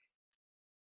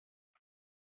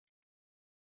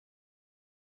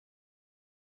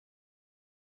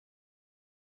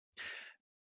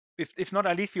 If not,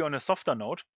 I'll leave you on a softer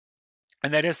note.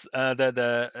 And that is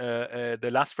the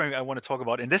last framework I want to talk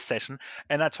about in this session.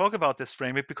 And I talk about this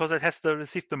framework because it has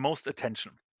received the most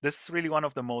attention. This is really one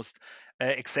of the most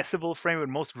accessible framework,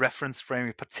 most referenced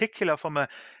framework, particular from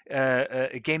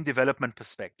a game development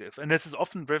perspective. And this is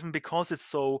often driven because it's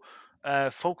so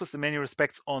focused in many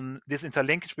respects on this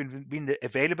interlinkage between the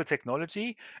available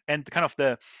technology and kind of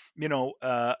the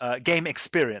game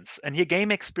experience. And here,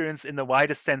 game experience in the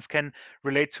widest sense can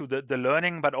relate to the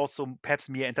learning, but also perhaps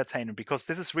mere entertainment, because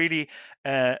this is really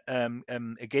a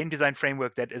game design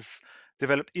framework that is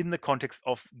developed in the context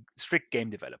of strict game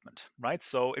development, right?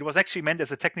 So it was actually meant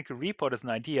as a technical report, as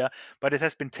an idea, but it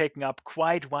has been taken up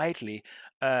quite widely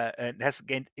and has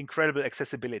gained incredible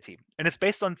accessibility. And it's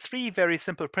based on three very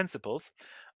simple principles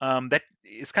that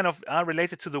is kind of are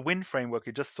related to the WIN framework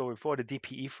you just saw before, the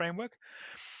DPE framework.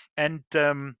 And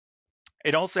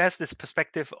it also has this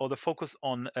perspective or the focus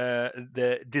on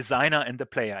the designer and the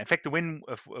player. In fact, the WIN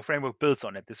framework builds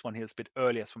on it. This one here is a bit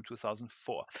earlier, it's from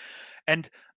 2004. And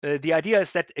the idea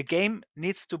is that a game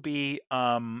needs to be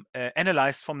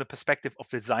analyzed from the perspective of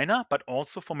the designer, but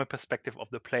also from a perspective of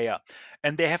the player.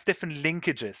 And they have different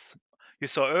linkages. You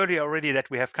saw earlier already that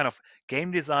we have kind of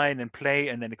game design and play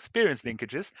and then experience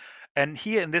linkages. And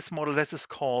here in this model, this is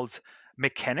called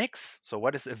mechanics. So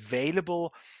what is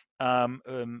available from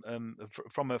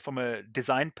a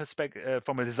design perspective,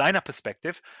 from a designer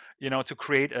perspective, to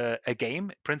create a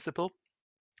game principle.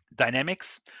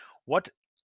 Dynamics, what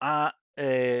are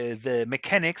the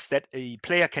mechanics that a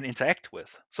player can interact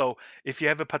with. So if you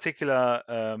have a particular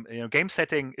game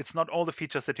setting, it's not all the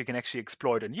features that you can actually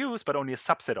exploit and use, but only a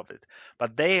subset of it.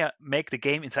 But they make the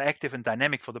game interactive and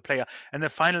dynamic for the player. And then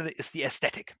finally is the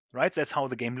aesthetic, right? That's how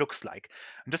the game looks like.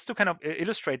 And just to kind of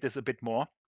illustrate this a bit more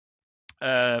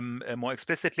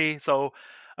explicitly. So,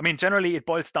 I mean, generally it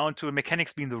boils down to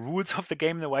mechanics being the rules of the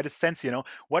game in the widest sense.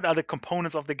 What are the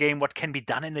components of the game? What can be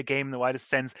done in the game in the widest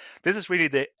sense? This is really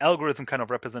the algorithm kind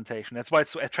of representation. That's why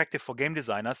it's so attractive for game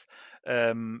designers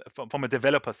from a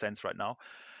developer sense right now.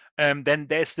 Then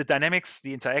there's the dynamics,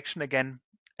 the interaction again,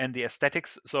 and the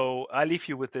aesthetics. So I leave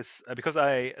you with this because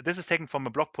this is taken from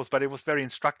a blog post, but it was very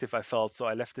instructive, I felt. So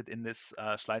I left it in this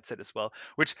slide set as well,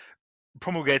 which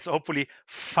promulgates hopefully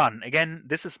fun. Again,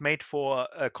 this is made for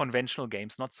conventional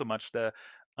games, not so much the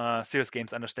serious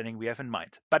games understanding we have in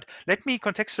mind. But let me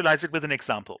contextualize it with an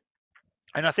example.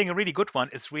 And I think a really good one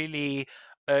is really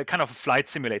kind of a flight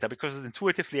simulator because it's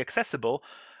intuitively accessible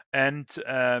and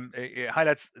it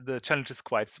highlights the challenges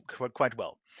quite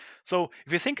well. So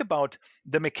if you think about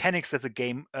the mechanics that the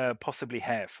game possibly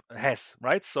has,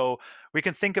 right? So we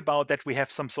can think about that we have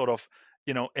some sort of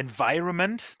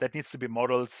environment that needs to be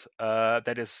modeled,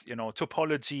 that is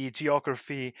topology,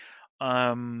 geography.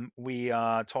 We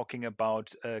are talking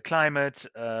about climate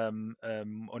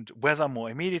and weather more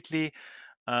immediately,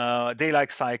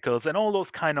 daylight cycles, and all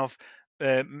those kind of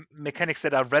mechanics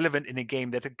that are relevant in a game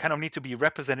that kind of need to be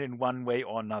represented in one way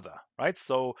or another, right?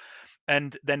 So,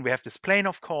 and then we have this plane,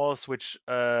 of course, which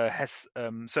has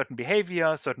certain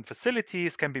behavior, certain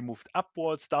facilities, can be moved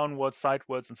upwards, downwards,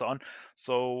 sidewards, and so on.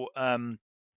 So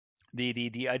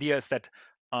the idea is that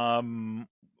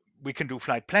we can do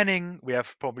flight planning. We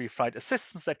have probably flight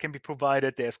assistance that can be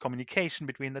provided. There's communication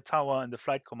between the tower and the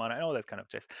flight commander and all that kind of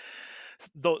jazz.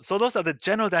 So those are the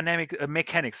general dynamic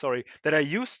mechanics, that are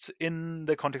used in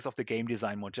the context of the game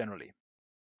design more generally.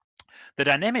 The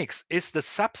dynamics is the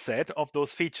subset of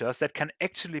those features that can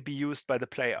actually be used by the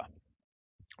player.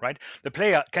 Right, the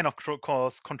player can of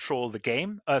course control the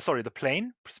the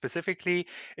plane specifically.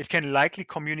 It can likely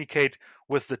communicate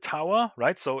with the tower,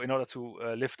 right? So in order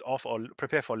to lift off or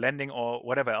prepare for landing or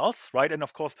whatever else, right? And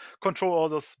of course control all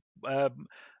those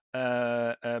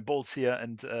bolts here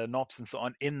and knobs and so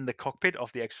on in the cockpit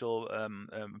of the actual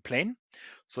plane.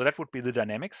 So that would be the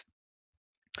dynamics.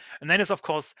 And then is of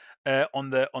course on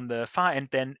the far end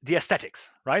then the aesthetics,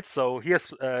 right? So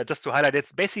here's just to highlight,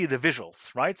 it's basically the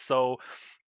visuals, right? So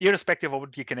irrespective of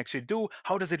what you can actually do,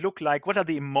 how does it look like? What are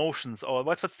the emotions, or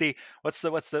what's the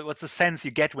sense you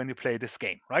get when you play this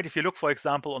game, right? If you look, for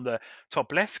example, on the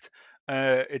top left,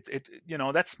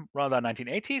 that's rather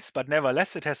 1980s, but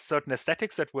nevertheless it has certain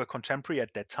aesthetics that were contemporary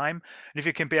at that time. And if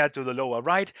you compare it to the lower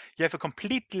right, you have a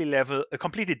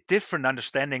completely different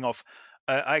understanding of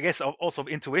I guess also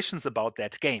intuitions about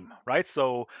that game, right?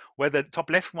 So where the top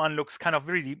left one looks kind of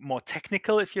really more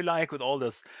technical, if you like, with all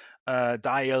those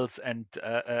dials and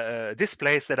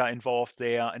displays that are involved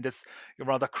there, and this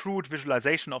rather crude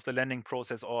visualization of the landing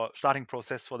process or starting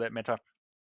process for that matter.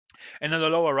 And on the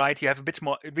lower right, you have a bit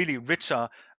more, really richer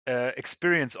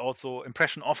experience, also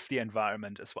impression of the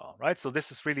environment as well, right? So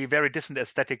this is really very different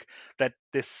aesthetic that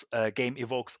this game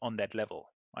evokes on that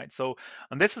level, right? So,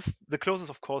 and this is the closest,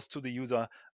 of course, to the user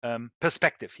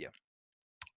perspective here.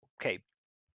 Okay.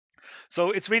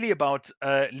 So it's really about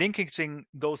linking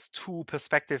those two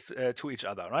perspectives to each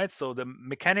other, right? So the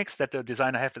mechanics that the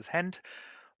designer has at hand,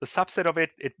 the subset of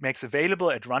it makes available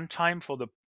at runtime for the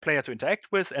player to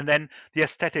interact with, and then the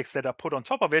aesthetics that are put on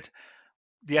top of it,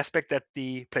 the aspect that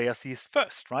the player sees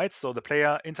first, right? So the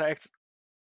player interacts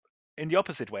in the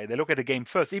opposite way. They look at the game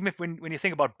first. Even if when you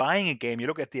think about buying a game, you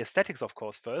look at the aesthetics, of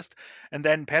course, first, and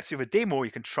then perhaps you have a demo,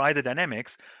 you can try the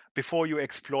dynamics before you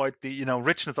exploit the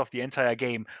richness of the entire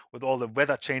game with all the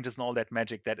weather changes and all that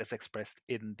magic that is expressed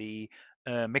in the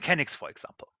mechanics, for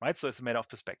example, right? So it's a matter of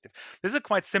perspective. This is a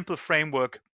quite simple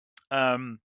framework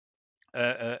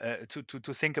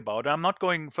to think about. I'm not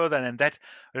going further than that.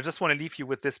 I just want to leave you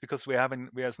with this because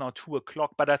it's now 2:00,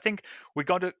 but I think we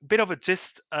got a bit of a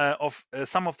gist of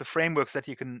some of the frameworks that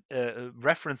you can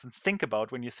reference and think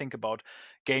about when you think about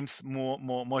games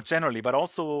more generally, but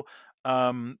also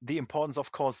the importance,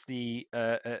 of course, the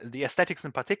aesthetics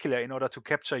in particular in order to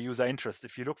capture user interest.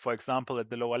 If you look, for example, at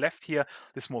the lower left here,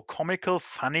 this more comical,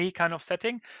 funny kind of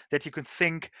setting that you can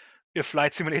think a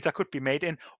flight simulator could be made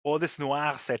in, or this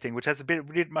noir setting, which has a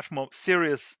bit much more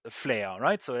serious flair,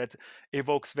 right? So it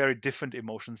evokes very different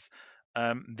emotions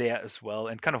there as well,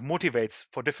 and kind of motivates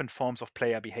for different forms of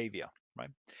player behavior, right?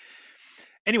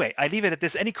 Anyway, I leave it at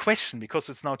this. Any question, because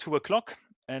it's now 2:00,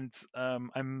 and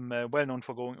I'm well known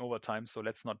for going over time, so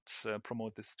let's not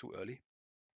promote this too early.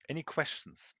 Any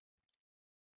questions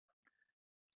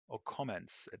or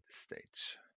comments at this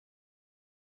stage?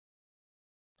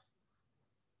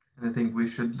 Anything we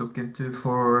should look into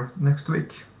for next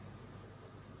week?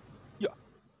 Yeah,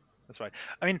 that's right.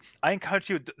 I mean, I encourage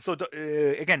you. So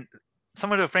again,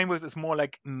 some of the frameworks is more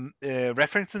like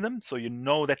referencing them, so you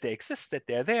know that they exist, that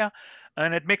they're there,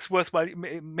 and it makes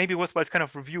maybe worthwhile to kind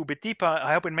of review a bit deeper.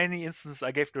 I hope in many instances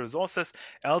I gave the resources.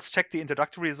 Else check the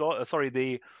introductory resource.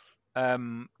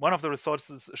 One of the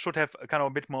resources should have kind of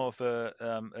a bit more of a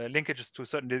linkages to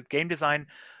certain game design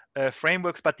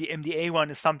frameworks, but the MDA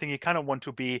one is something you kind of want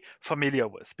to be familiar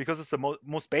with because it's the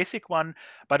most basic one,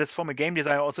 but it's from a game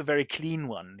designer also very clean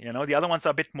one. The other ones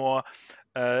are a bit more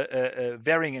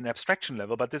varying in abstraction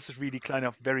level, but this is really kind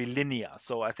of very linear.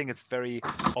 So I think it's very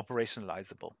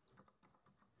operationalizable.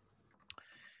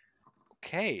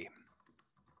 Okay.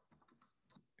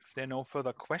 If there are no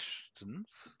further questions,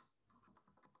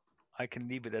 I can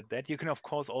leave it at that. You can, of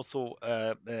course, also,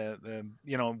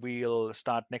 we'll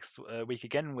start next week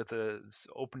again with an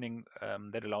opening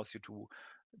that allows you to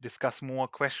discuss more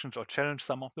questions or challenge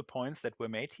some of the points that were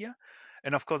made here.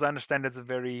 And of course, I understand it's a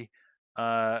very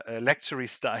lecture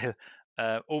style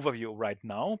overview right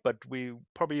now, but we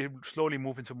probably slowly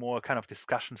move into more kind of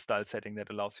discussion style setting that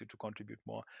allows you to contribute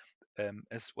more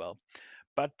as well.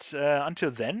 But until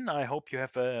then, I hope you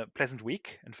have a pleasant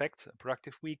week, in fact, a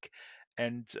productive week,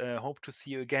 and hope to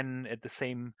see you again at the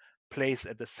same place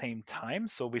at the same time.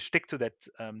 So we stick to that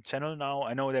channel now.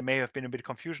 I know there may have been a bit of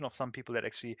confusion of some people that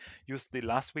actually used the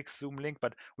last week's Zoom link,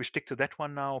 but we stick to that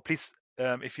one now. Please,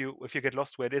 if you get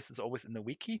lost where it is, it's always in the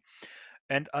wiki.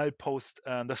 And I'll post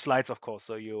the slides, of course,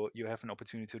 so you have an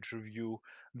opportunity to review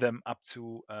them up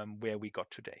to where we got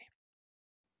today.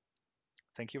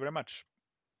 Thank you very much.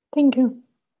 Thank you.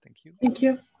 Thank you. Thank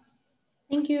you.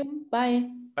 Thank you. Bye.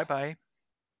 Bye-bye.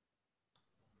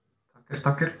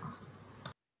 Takker.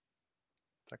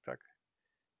 Tack, tack.